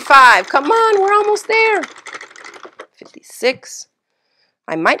 55. Come on, we're almost there. 56.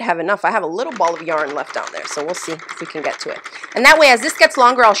 I might have enough. I have a little ball of yarn left down there, so we'll see if we can get to it. And that way, as this gets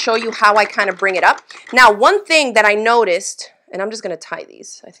longer, I'll show you how I kind of bring it up. Now, one thing that I noticed, and I'm just going to tie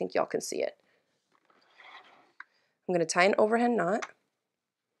these. I think y'all can see it. I'm going to tie an overhand knot.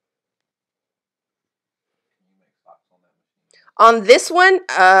 On this one,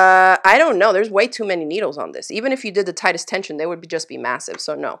 I don't know. There's way too many needles on this. Even if you did the tightest tension, they would just be massive.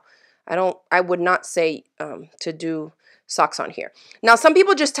 So no, I would not say to do socks on here. Now, some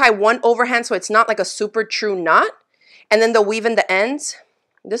people just tie one overhand so it's not like a super true knot. And then they'll weave in the ends.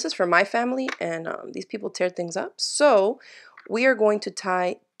 This is for my family, and these people tear things up. So we are going to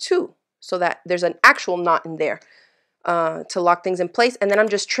tie two so that there's an actual knot in there to lock things in place. And then I'm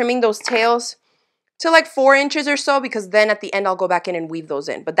just trimming those tails to like 4 inches or so, because then at the end I'll go back in and weave those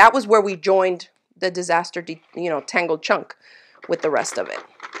in. But that was where we joined the disaster, tangled chunk with the rest of it.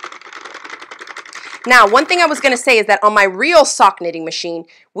 Now, one thing I was going to say is that on my real sock knitting machine,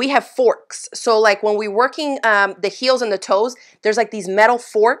 we have forks. So like when we're working the heels and the toes, there's like these metal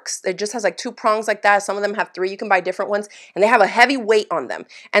forks. It just has like 2 prongs like that. Some of them have 3. You can buy different ones. And they have a heavy weight on them.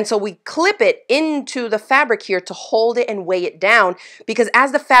 And so we clip it into the fabric here to hold it and weigh it down. Because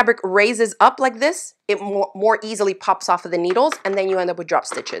as the fabric raises up like this, it more easily pops off of the needles. And then you end up with drop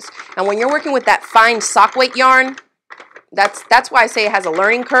stitches. And when you're working with that fine sock weight yarn, that's why I say it has a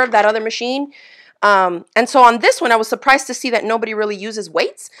learning curve, that other machine. And so on this one, I was surprised to see that nobody really uses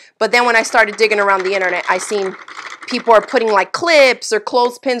weights. But then when I started digging around the internet, I seen people are putting like clips or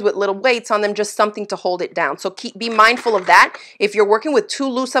clothespins with little weights on them, just something to hold it down. So be mindful of that. If you're working with too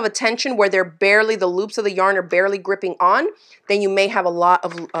loose of a tension where the loops of the yarn are barely gripping on, then you may have a lot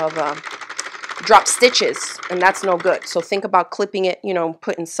of drop stitches, and that's no good. So think about clipping it,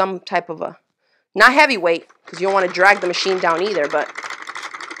 putting some type of a, not heavy weight, because you don't want to drag the machine down either, but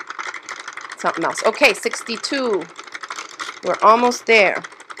something else. Okay, 62. We're almost there.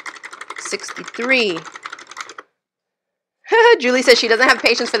 63. Julie says she doesn't have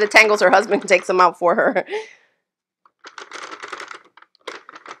patience for the tangles. Her husband takes them out for her.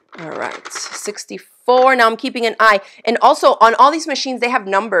 All right, 64. Now I'm keeping an eye. And also on all these machines, they have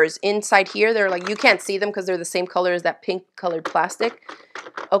numbers inside here. They're like, you can't see them because they're the same color as that pink colored plastic.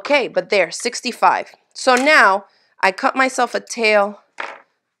 Okay, but there, 65. So now I cut myself a tail,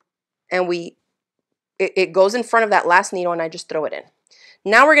 and it goes in front of that last needle, and I just throw it in.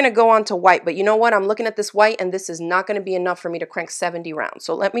 Now we're going to go on to white, but you know what? I'm looking at this white, and this is not going to be enough for me to crank 70 rounds.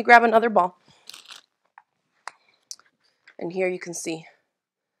 So let me grab another ball. And here you can see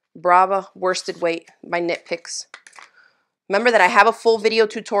Brava worsted weight by Knit Picks. Remember that I have a full video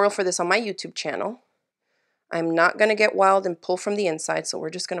tutorial for this on my YouTube channel. I'm not going to get wild and pull from the inside, so we're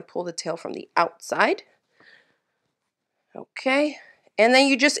just going to pull the tail from the outside. Okay. And then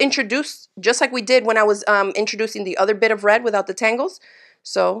you just introduce, just like we did when I was introducing the other bit of red without the tangles.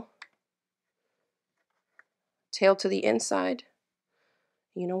 So, tail to the inside.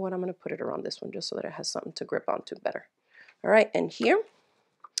 You know what? I'm going to put it around this one just so that it has something to grip onto better. All right, and here.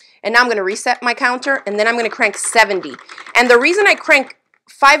 And now I'm going to reset my counter, and then I'm going to crank 70. And the reason I crank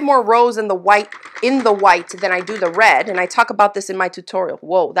 5 more rows in the white than I do the red, and I talk about this in my tutorial.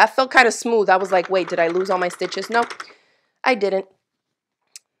 Whoa, that felt kind of smooth. I was like, wait, did I lose all my stitches? Nope, I didn't.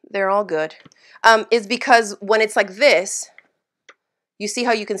 They're all good. Is because when it's like this, you see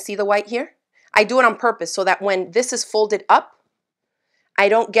how you can see the white here? I do it on purpose so that when this is folded up, I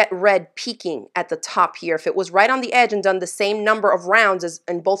don't get red peeking at the top here. If it was right on the edge and done the same number of rounds as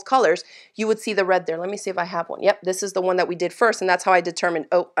in both colors, you would see the red there. Let me see if I have one. Yep, this is the one that we did first, and that's how I determined,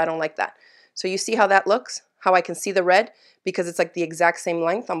 oh, I don't like that. So you see how that looks? How I can see the red? Because it's like the exact same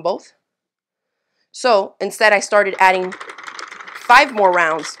length on both. So instead I started adding 5 more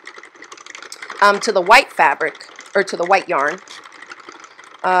rounds to the white fabric, or to the white yarn,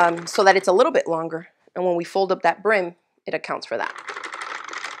 so that it's a little bit longer. And when we fold up that brim, it accounts for that.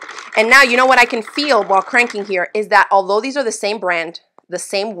 And now you know what I can feel while cranking here is that although these are the same brand, the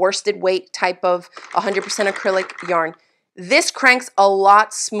same worsted weight type of 100% acrylic yarn, this cranks a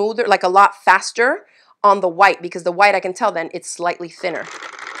lot smoother, like a lot faster on the white, because the white I can tell then it's slightly thinner.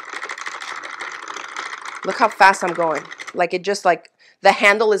 Look how fast I'm going. Like it just like, the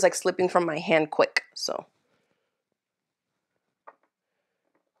handle is like slipping from my hand quick. So.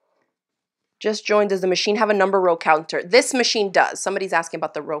 Just joined. Does the machine have a number row counter? This machine does. Somebody's asking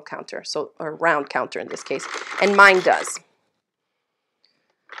about the row counter, so or round counter in this case, and mine does,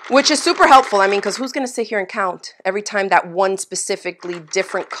 which is super helpful. I mean, because who's going to sit here and count every time that one specifically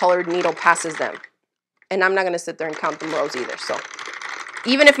different colored needle passes them? And I'm not going to sit there and count them rows either. So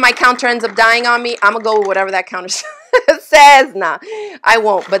even if my counter ends up dying on me, I'm going to go with whatever that counter says. Nah, I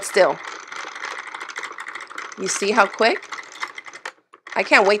won't, but still. You see how quick? I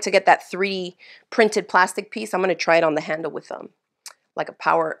can't wait to get that 3D printed plastic piece. I'm going to try it on the handle with like a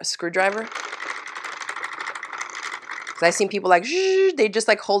screwdriver. Because I've seen people like, they just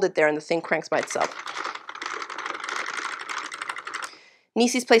like hold it there and the thing cranks by itself.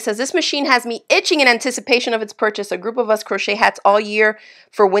 Nisi's Place says, this machine has me itching in anticipation of its purchase. A group of us crochet hats all year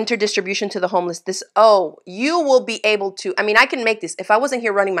for winter distribution to the homeless. Oh, you will be able to. I mean, I can make this. If I wasn't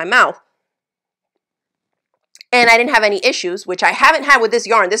here running my mouth, and I didn't have any issues, which I haven't had with this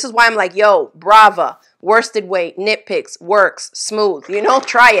yarn. This is why I'm like, yo, Brava, worsted weight, knit picks, works, smooth. You know,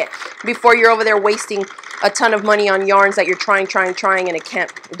 try it before you're over there wasting a ton of money on yarns that you're trying, and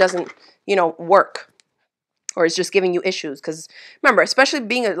it doesn't, you know, work. Or it's just giving you issues. Because remember, especially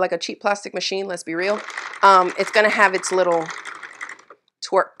being like a cheap plastic machine, let's be real, it's going to have its little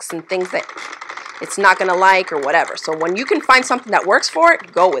twerks and things that it's not going to like or whatever. So when you can find something that works for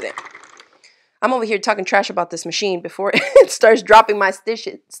it, go with it. I'm over here talking trash about this machine before it starts dropping my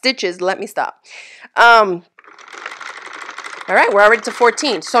stitches. Let me stop. All right, we're already to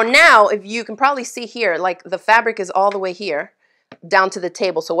 14. So now, if you can probably see here, like the fabric is all the way here down to the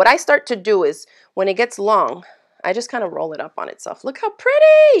table. So what I start to do is when it gets long, I just kind of roll it up on itself. Look how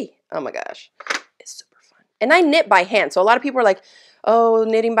pretty. Oh my gosh. It's super fun. And I knit by hand. So a lot of people are like, oh,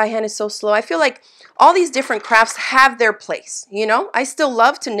 knitting by hand is so slow. I feel like all these different crafts have their place. You know, I still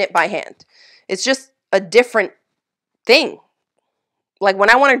love to knit by hand. It's just a different thing. Like when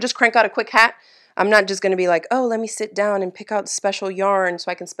I want to just crank out a quick hat, I'm not just going to be like, oh, let me sit down and pick out special yarn so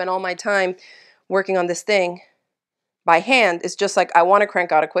I can spend all my time working on this thing. By hand, it's just like I want to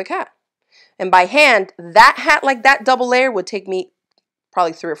crank out a quick hat. And by hand, that hat like that double layer would take me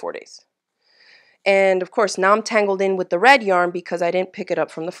probably 3 or 4 days. And of course, now I'm tangled in with the red yarn because I didn't pick it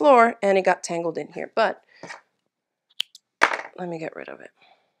up from the floor and it got tangled in here. But let me get rid of it.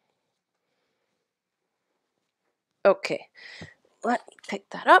 Okay, let me pick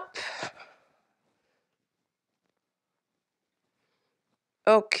that up.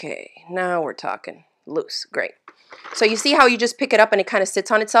 Okay, now we're talking loose. Great. So you see how you just pick it up and it kind of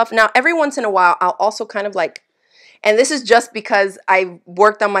sits on itself. Now, every once in a while, I'll also kind of like, and this is just because I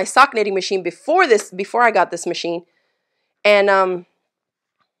worked on my sock knitting machine before I got this machine. And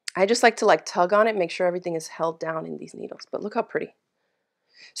I just like to like tug on it, make sure everything is held down in these needles. But look how pretty.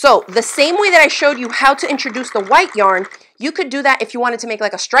 So the same way that I showed you how to introduce the white yarn, you could do that if you wanted to make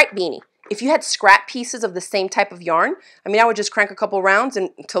like a stripe beanie. If you had scrap pieces of the same type of yarn, I mean, I would just crank a couple rounds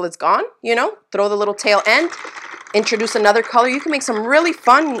until it's gone, you know, throw the little tail end, introduce another color. You can make some really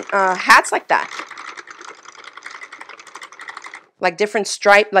fun hats like that. Like different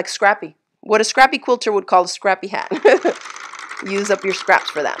stripe, like scrappy. What a scrappy quilter would call a scrappy hat. Use up your scraps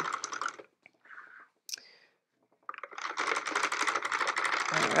for that.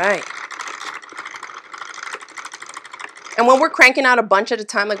 All right. And when we're cranking out a bunch at a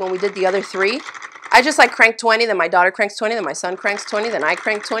time, like when we did the other 3, I just like crank 20, then my daughter cranks 20, then my son cranks 20, then I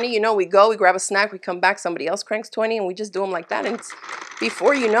crank 20. You know, we go, we grab a snack, we come back, somebody else cranks 20, and we just do them like that. And it's,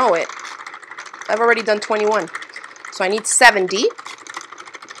 before you know it, I've already done 21. So I need 70.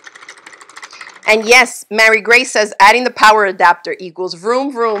 And yes, Mary Grace says, adding the power adapter equals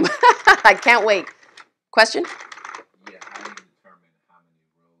vroom, vroom. I can't wait. Question?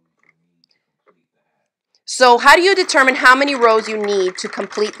 So how do you determine how many rows you need to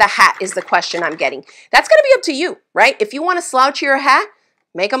complete the hat is the question I'm getting. That's going to be up to you, right? If you want to slouch your hat,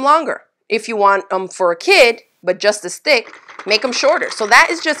 make them longer. If you want them for a kid, but just as thick, make them shorter. So that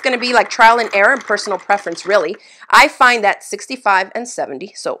is just going to be like trial and error and personal preference, really. I find that 65 and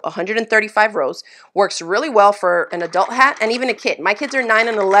 70, so 135 rows, works really well for an adult hat and even a kid. My kids are 9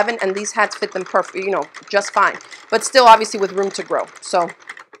 and 11, and these hats fit them perfect, you know, just fine. But still, obviously, with room to grow. So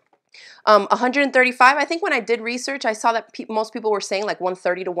 135, I think when I did research, I saw that most people were saying like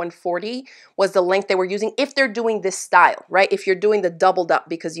 130 to 140 was the length they were using if they're doing this style, right? If you're doing the doubled up,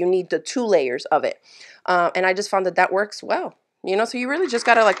 because you need the 2 layers of it. And I just found that that works well, you know, so you really just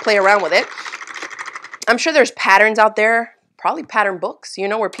got to like play around with it. I'm sure there's patterns out there, probably pattern books, you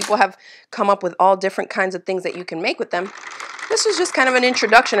know, where people have come up with all different kinds of things that you can make with them. this was just kind of an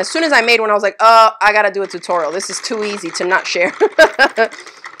introduction. As soon as I made one, I was like, oh, I gotta do a tutorial. This is too easy to not share.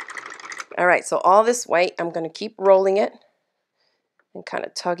 All right, so all this white, I'm gonna keep rolling it and kind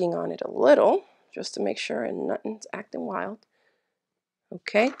of tugging on it a little just to make sure and nothing's acting wild.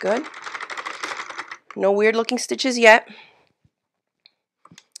 Okay, good. No weird looking stitches yet.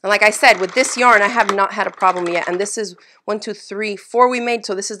 And like I said, with this yarn, I have not had a problem yet. And this is 1, 2, 3, 4 we made.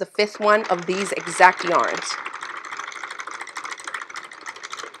 So this is the 5th one of these exact yarns.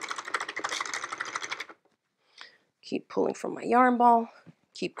 Keep pulling from my yarn ball.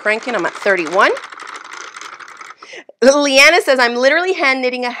 Keep cranking. I'm at 31. Leanna says, I'm literally hand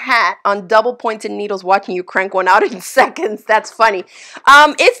knitting a hat on double pointed needles watching you crank one out in seconds. That's funny.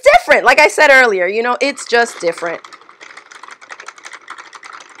 It's different. Like I said earlier, you know, it's just different.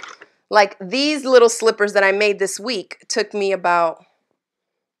 Like these little slippers that I made this week took me about,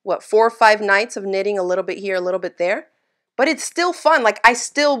 what, 4 or 5 nights of knitting a little bit here, a little bit there. But it's still fun. Like I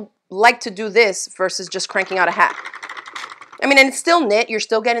still like to do this versus just cranking out a hat. I mean, and it's still knit. You're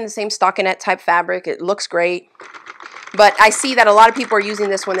still getting the same stockinette type fabric. It looks great. But I see that a lot of people are using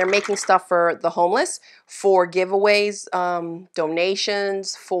this when they're making stuff for the homeless, for giveaways,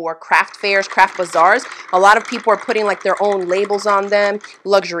 donations, for craft fairs, craft bazaars. A lot of people are putting like their own labels on them,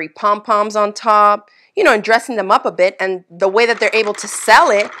 luxury pom-poms on top, you know, and dressing them up a bit. And the way that they're able to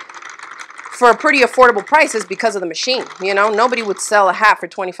sell it for a pretty affordable price is because of the machine. You know, nobody would sell a hat for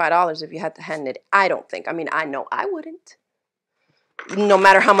 $25 if you had to hand knit. I don't think. I mean, I know I wouldn't. No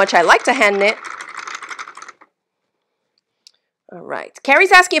matter how much I like to hand knit. All right.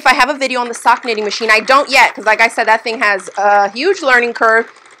 Carrie's asking if I have a video on the sock knitting machine. I don't yet, because like I said, that thing has a huge learning curve,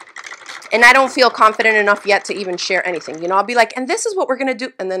 and I don't feel confident enough yet to even share anything. You know, I'll be like, and this is what we're going to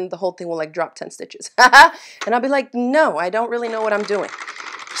do, and then the whole thing will like drop 10 stitches. And I'll be like, no, I don't really know what I'm doing.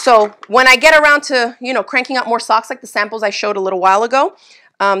 So when I get around to, you know, cranking out more socks like the samples I showed a little while ago,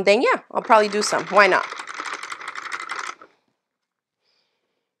 then yeah, I'll probably do some. Why not?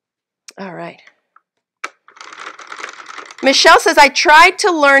 All right. Michelle says, I tried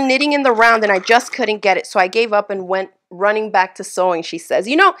to learn knitting in the round and I just couldn't get it. So I gave up and went running back to sewing, she says.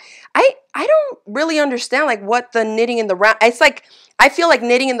 You know, I don't really understand like what the knitting in the round, it's like, I feel like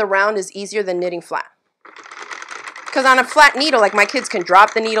knitting in the round is easier than knitting flat. Because on a flat needle, like my kids can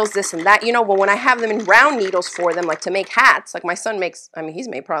drop the needles, this and that, you know, but when I have them in round needles for them, like to make hats, like my son makes, I mean, he's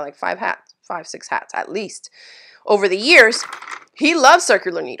made probably like 5, 6 hats at least over the years. He loves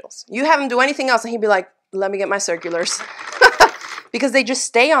circular needles. You have him do anything else and he'd be like, let me get my circulars. Because they just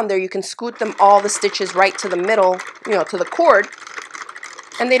stay on there. You can scoot them all the stitches right to the middle, you know, to the cord,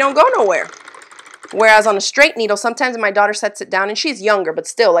 and they don't go nowhere. Whereas on a straight needle, sometimes my daughter sets it down, and she's younger, but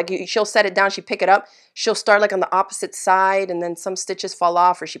still, like she'll set it down, she pick it up, she'll start like on the opposite side, and then some stitches fall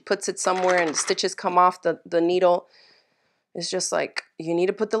off, or she puts it somewhere and the stitches come off the needle. It's just like, you need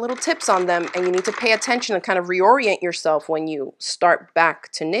to put the little tips on them, and you need to pay attention and kind of reorient yourself when you start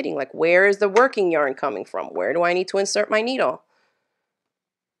back to knitting. Like, where is the working yarn coming from? Where do I need to insert my needle?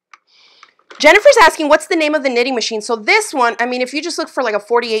 Jennifer's asking, what's the name of the knitting machine? So this one, I mean, if you just look for like a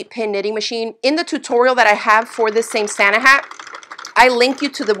 48-pin knitting machine, in the tutorial that I have for this same Santa hat, I link you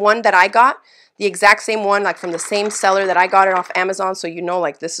to the one that I got, the exact same one, like from the same seller that I got it off Amazon, so you know,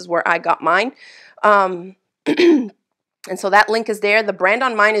 like, this is where I got mine. And so that link is there. The brand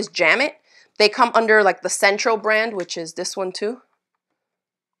on mine is JAMIT. They come under like the Sentro brand, which is this one too.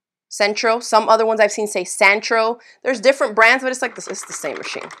 Sentro. Some other ones I've seen say Santro. There's different brands, but it's like this. It's the same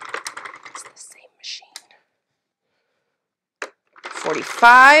machine.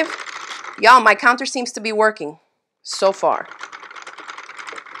 45. Y'all, my counter seems to be working so far.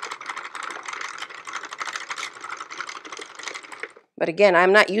 But again,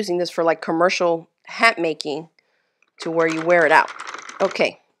 I'm not using this for like commercial hat making to where you wear it out.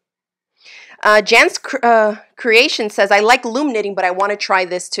 Okay. Jan's Creation says, I like loom knitting, but I want to try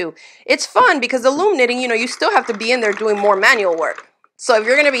this too. It's fun because the loom knitting, you know, you still have to be in there doing more manual work. So if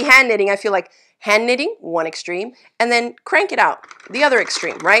you're going to be hand knitting, I feel like hand knitting, one extreme, and then crank it out, the other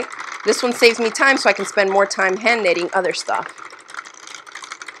extreme, right? This one saves me time so I can spend more time hand knitting other stuff.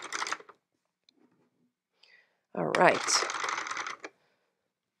 All right.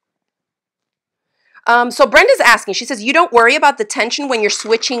 So Brenda's asking, she says, you don't worry about the tension when you're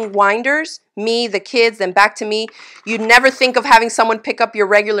switching winders, me, the kids, then back to me. You'd never think of having someone pick up your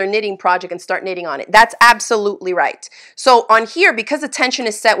regular knitting project and start knitting on it. That's absolutely right. So on here, because the tension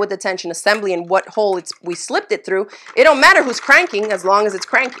is set with the tension assembly and what hole we slipped it through, it don't matter who's cranking as long as it's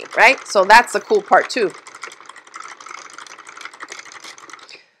cranking, right? So that's the cool part too.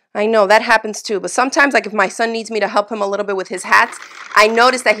 I know that happens too, but sometimes, like if my son needs me to help him a little bit with his hats, I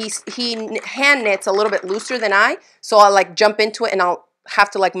notice that he hand knits a little bit looser than I, so I'll like jump into it and I'll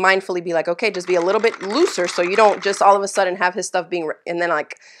have to like mindfully be like, okay, just be a little bit looser so you don't just all of a sudden have his stuff being, and then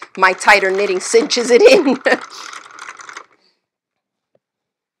like my tighter knitting cinches it in.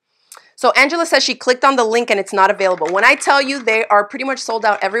 So Angela says she clicked on the link and it's not available. When I tell you they are pretty much sold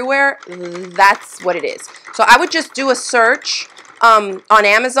out everywhere, that's what it is. So I would just do a search on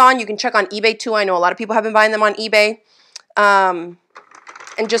Amazon. You can check on eBay too. I know a lot of people have been buying them on eBay.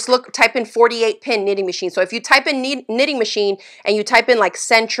 And just type in 48 pin knitting machine. So if you type in knitting machine and you type in like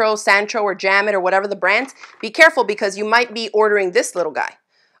Sentro, or JAMIT or whatever the brands, be careful because you might be ordering this little guy,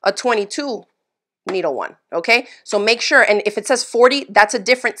 a 22 needle one, okay? So make sure, and if it says 40, that's a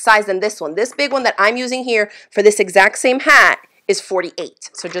different size than this one. This big one that I'm using here for this exact same hat is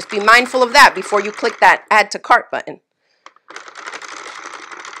 48. So just be mindful of that before you click that add to cart button.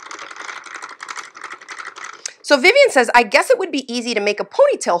 So Vivian says, I guess it would be easy to make a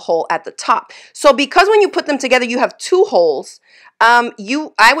ponytail hole at the top. So because when you put them together, you have two holes,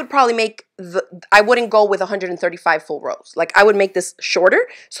 I would probably make I wouldn't go with 135 full rows. Like I would make this shorter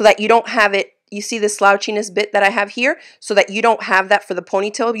so that you don't have it. You see the slouchiness bit that I have here, so that you don't have that for the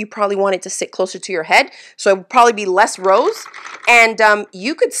ponytail. You probably want it to sit closer to your head. So it would probably be less rows. And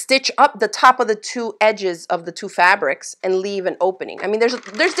you could stitch up the top of the two edges of the two fabrics and leave an opening. I mean,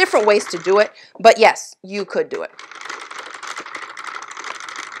 there's different ways to do it, but yes, you could do it.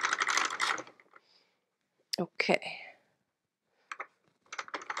 Okay.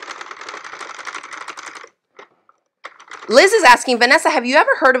 Liz is asking, Vanessa, have you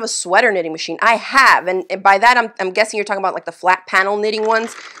ever heard of a sweater knitting machine? I have, and by that I'm guessing you're talking about like the flat panel knitting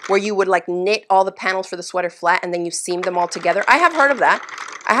ones where you would like knit all the panels for the sweater flat and then you seam them all together. I have heard of that.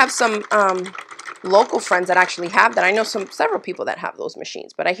 I have some local friends that actually have that. I know several people that have those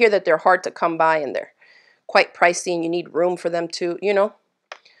machines, but I hear that they're hard to come by and they're quite pricey and you need room for them too, you know.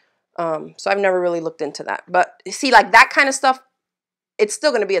 So I've never really looked into that. But see, like that kind of stuff, it's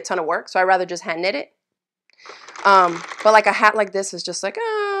still going to be a ton of work, so I'd rather just hand knit it. But like a hat like this is just like,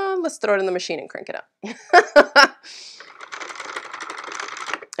 let's throw it in the machine and crank it up.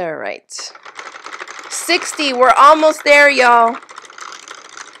 All right. 60, we're almost there, y'all.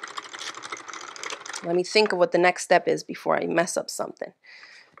 Let me think of what the next step is before I mess up something.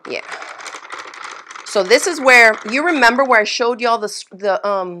 Yeah. So this is where, you remember where I showed y'all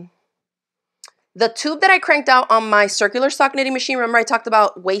the tube that I cranked out on my circular sock knitting machine. Remember I talked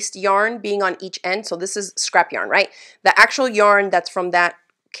about waste yarn being on each end? So this is scrap yarn, right? The actual yarn that's from that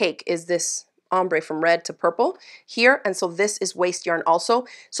cake is this ombre from red to purple here. And so this is waste yarn also.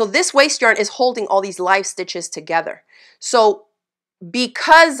 So this waste yarn is holding all these live stitches together. So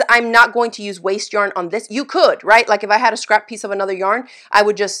because I'm not going to use waste yarn on this, you could, right? Like if I had a scrap piece of another yarn, I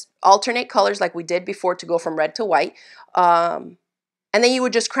would just alternate colors like we did before to go from red to white. And then you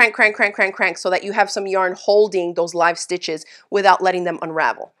would just crank so that you have some yarn holding those live stitches without letting them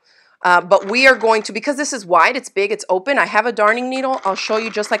unravel. But we are going to, because this is wide, it's big, it's open, I have a darning needle. I'll show you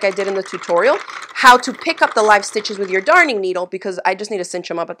just like I did in the tutorial, how to pick up the live stitches with your darning needle, because I just need to cinch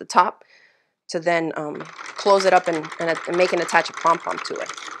them up at the top to then close it up and make and attach a pom-pom to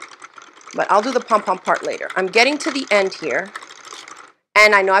it. But I'll do the pom-pom part later. I'm getting to the end here.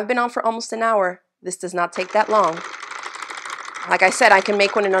 And I know I've been on for almost an hour. This does not take that long. Like I said, I can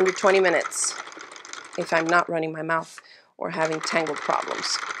make one in under 20 minutes if I'm not running my mouth or having tangled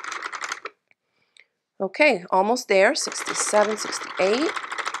problems. Okay, almost there. 67, 68,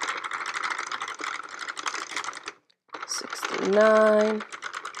 69.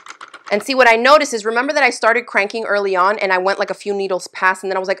 And see, what I noticed is, remember that I started cranking early on and I went like a few needles past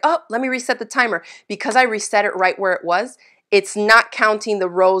and then I was like, oh, let me reset the timer. Because I reset it right where it was, it's not counting the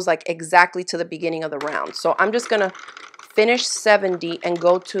rows like exactly to the beginning of the round. So I'm just going to finish 70 and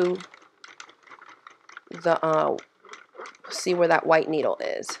go to the, see where that white needle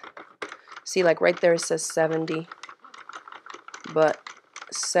is. See, like right there it says 70, but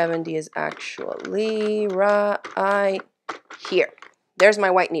 70 is actually right here. There's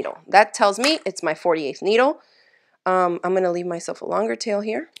my white needle. That tells me it's my 48th needle. I'm going to leave myself a longer tail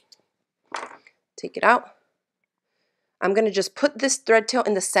here. Take it out. I'm going to just put this thread tail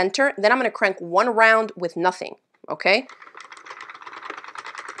in the center. Then I'm going to crank one round with nothing. Okay?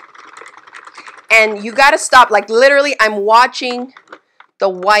 And you got to stop. Like literally, I'm watching the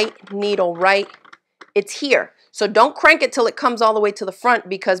white needle, right? It's here. So don't crank it till it comes all the way to the front,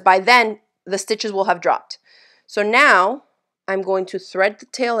 because by then the stitches will have dropped. So now I'm going to thread the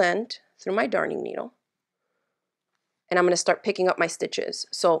tail end through my darning needle. And I'm going to start picking up my stitches.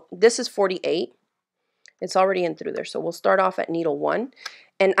 So this is 48. It's already in through there. So we'll start off at needle 1.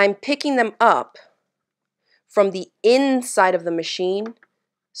 and I'm picking them up from the inside of the machine,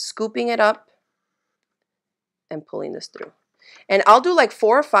 scooping it up, and pulling this through. And I'll do like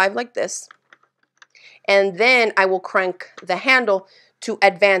 4 or 5 like this, and then I will crank the handle to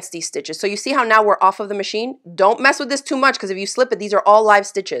advance these stitches. So you see how now we're off of the machine? Don't mess with this too much, because if you slip it, these are all live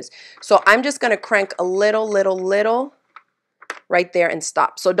stitches. So I'm just going to crank a little right there and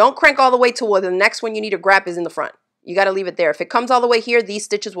stop. So don't crank all the way to where the next one you need to grab is in the front. You got to leave it there. If it comes all the way here, these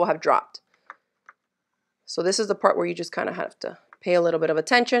stitches will have dropped. So this is the part where you just kind of have to pay a little bit of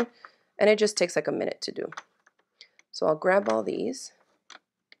attention, and it just takes like a minute to do. So I'll grab all these.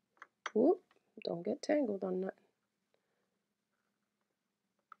 Whoop, don't get tangled on that.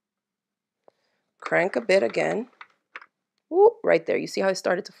 Crank a bit again. Whoop, right there. You see how it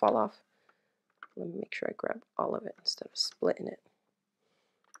started to fall off? Let me make sure I grab all of it instead of splitting it.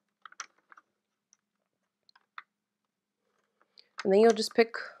 And then you'll just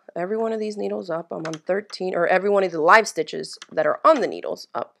pick every one of these needles up. I'm on 13, or every one of the live stitches that are on the needles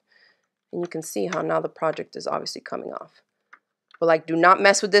up. And you can see how now the project is obviously coming off. But like, do not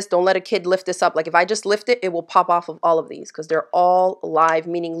mess with this. Don't let a kid lift this up. Like if I just lift it, it will pop off of all of these because they're all live,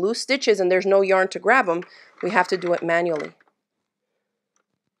 meaning loose stitches, and there's no yarn to grab them. We have to do it manually.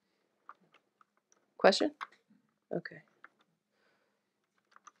 Question? Okay.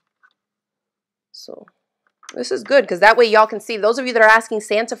 So this is good because that way y'all can see. Those of you that are asking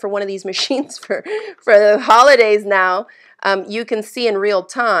Santa for one of these machines for the holidays now, you can see in real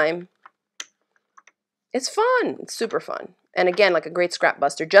time. It's fun. It's super fun. And again, like a great scrap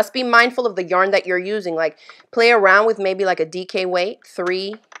buster. Just be mindful of the yarn that you're using. Like play around with maybe like a DK weight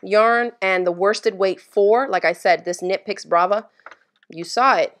 3 yarn and the worsted weight 4. Like I said, this Knit Picks Brava, you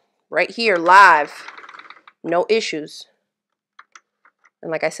saw it right here live. No issues. And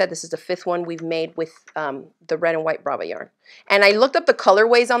like I said, this is the 5th one we've made with the red and white Brava yarn. And I looked up the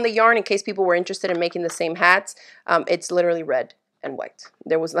colorways on the yarn in case people were interested in making the same hats. It's literally red and white.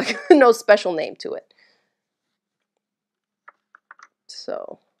 There was like no special name to it.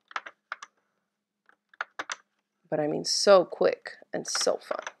 So, but I mean, so quick and so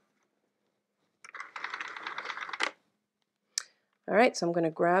fun. All right, so I'm going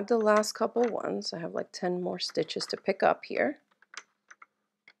to grab the last couple ones. I have like 10 more stitches to pick up here.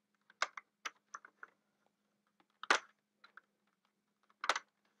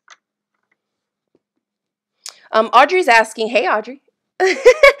 Audrey's asking, hey Audrey.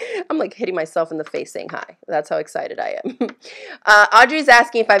 I'm like hitting myself in the face saying hi. That's how excited I am. Audrey's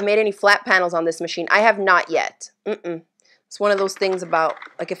asking if I've made any flat panels on this machine. I have not yet. It's one of those things about,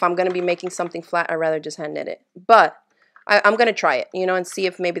 like, if I'm going to be making something flat, I'd rather just hand knit it. But I'm going to try it, you know, and see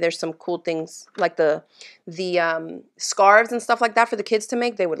if maybe there's some cool things like the scarves and stuff like that for the kids to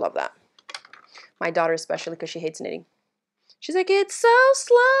make. They would love that. My daughter especially, because she hates knitting. She's like, it's so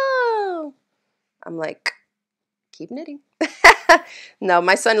slow. I'm like, keep knitting. No,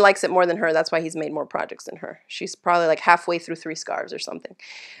 my son likes it more than her. That's why he's made more projects than her. She's probably like halfway through 3 scarves or something.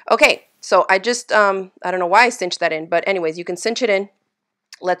 Okay, so I just, I don't know why I cinched that in, but anyways, you can cinch it in.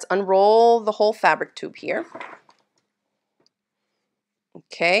 Let's unroll the whole fabric tube here.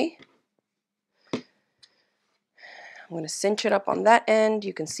 Okay. I'm going to cinch it up on that end.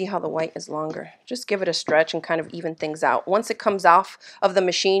 You can see how the white is longer. Just give it a stretch and kind of even things out. Once it comes off of the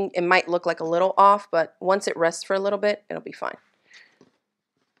machine, it might look like a little off, but once it rests for a little bit, it'll be fine.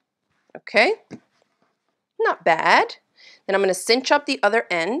 Okay, not bad. Then I'm going to cinch up the other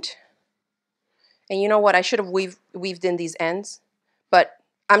end. And you know what? I should have weaved in these ends, but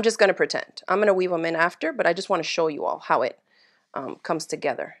I'm just going to pretend. I'm going to weave them in after, but I just want to show you all how it comes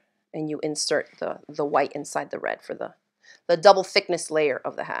together. And you insert the white inside the red for the double thickness layer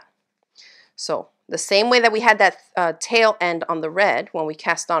of the hat. So the same way that we had that tail end on the red when we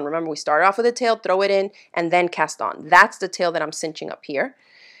cast on. Remember, we started off with a tail, throw it in, and then cast on. That's the tail that I'm cinching up here.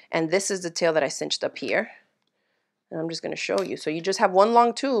 And this is the tail that I cinched up here. And I'm just going to show you. So you just have one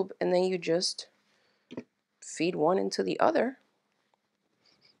long tube, and then you just feed one into the other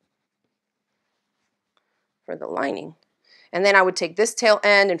for the lining. And then I would take this tail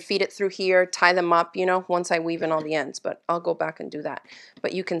end and feed it through here, tie them up, you know, once I weave in all the ends. But I'll go back and do that.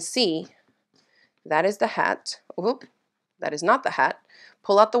 But you can see that is the hat. Whoop, that is not the hat.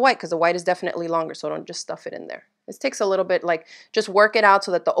 Pull out the white because the white is definitely longer, so don't just stuff it in there. This takes a little bit, like, just work it out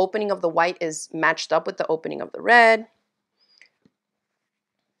so that the opening of the white is matched up with the opening of the red.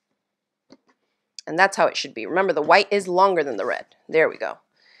 And that's how it should be. Remember, the white is longer than the red. There we go.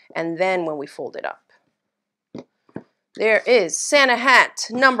 And then when we fold it up, there is Santa hat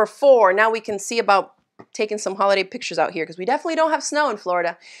number 4. Now we can see about taking some holiday pictures out here because we definitely don't have snow in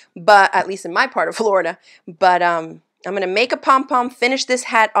Florida, but at least in my part of Florida. But I'm going to make a pom-pom, finish this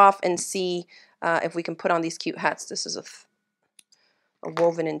hat off, and see if we can put on these cute hats. This is a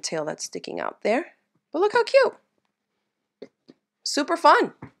woven in tail that's sticking out there. But look how cute. Super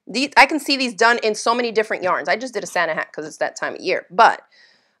fun. I can see these done in so many different yarns. I just did a Santa hat because it's that time of year. But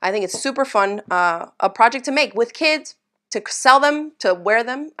I think it's super fun, a project to make with kids, to sell them, to wear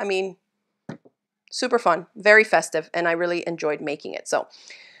them. I mean, super fun, very festive, and I really enjoyed making it. So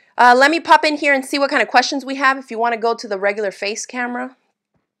let me pop in here and see what kind of questions we have. If you want to go to the regular face camera.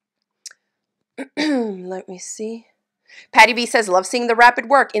 Let me see. Patty B says, love seeing the rapid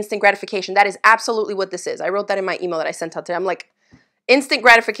work, instant gratification. That is absolutely what this is. I wrote that in my email that I sent out today. I'm like, instant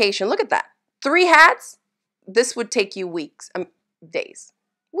gratification. Look at that. 3 hats. This would take you weeks, days.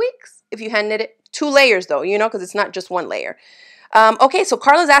 Weeks if you hand knit it. 2 layers though, you know, because it's not just 1 layer. Okay, so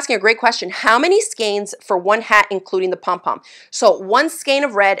Carla's asking a great question. How many skeins for 1 hat, including the pom-pom? So 1 skein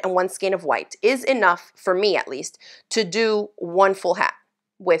of red and 1 skein of white is enough, for me at least, to do 1 full hat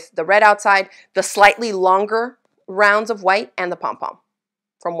with the red outside, the slightly longer rounds of white, and the pom-pom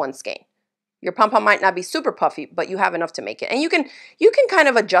from 1 skein. Your pom-pom might not be super puffy, but you have enough to make it. And you can kind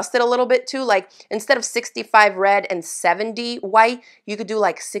of adjust it a little bit too. Like instead of 65 red and 70 white, you could do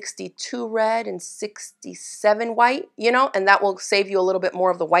like 62 red and 67 white, you know, and that will save you a little bit more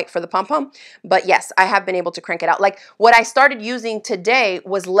of the white for the pom-pom. But yes, I have been able to crank it out. Like what I started using today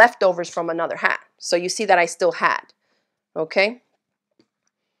was leftovers from another hat. So you see that I still had. Okay.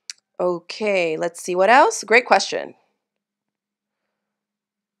 Okay, let's see what else. Great question.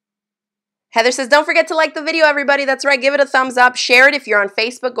 Heather says, don't forget to like the video, everybody. That's right. Give it a thumbs up. Share it if you're on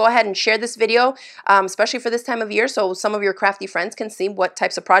Facebook. Go ahead and share this video, especially for this time of year, so some of your crafty friends can see what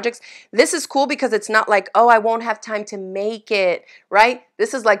types of projects. This is cool because it's not like, oh, I won't have time to make it, right?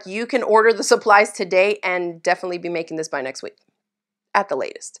 This is like you can order the supplies today and definitely be making this by next week at the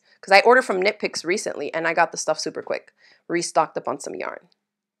latest. Because I ordered from Knit Picks recently and I got the stuff super quick. Restocked up on some yarn.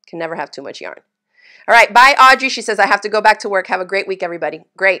 Can never have too much yarn. All right. Bye, Audrey. She says, I have to go back to work. Have a great week, everybody.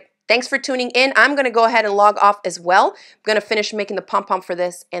 Great. Thanks for tuning in. I'm going to go ahead and log off as well. I'm going to finish making the pom-pom for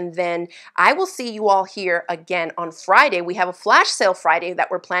this, and then I will see you all here again on Friday. We have a flash sale Friday that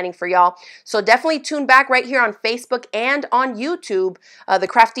we're planning for y'all, so definitely tune back right here on Facebook and on YouTube, the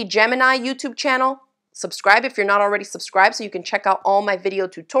Crafty Gemini YouTube channel. Subscribe if you're not already subscribed so you can check out all my video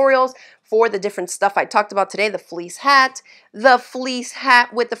tutorials for the different stuff I talked about today. The fleece hat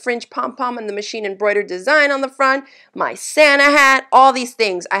with the fringe pom-pom and the machine embroidered design on the front, my Santa hat, all these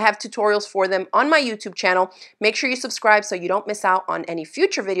things. I have tutorials for them on my YouTube channel. Make sure you subscribe so you don't miss out on any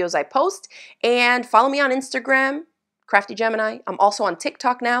future videos I post. And follow me on Instagram, Crafty Gemini. I'm also on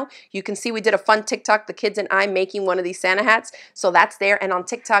TikTok now. You can see we did a fun TikTok, the kids and I making one of these Santa hats. So that's there. And on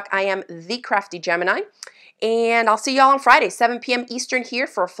TikTok, I am TheCraftyGemini. And I'll see y'all on Friday, 7 p.m. Eastern here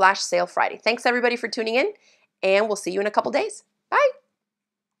for a flash sale Friday. Thanks everybody for tuning in, and we'll see you in a couple days. Bye.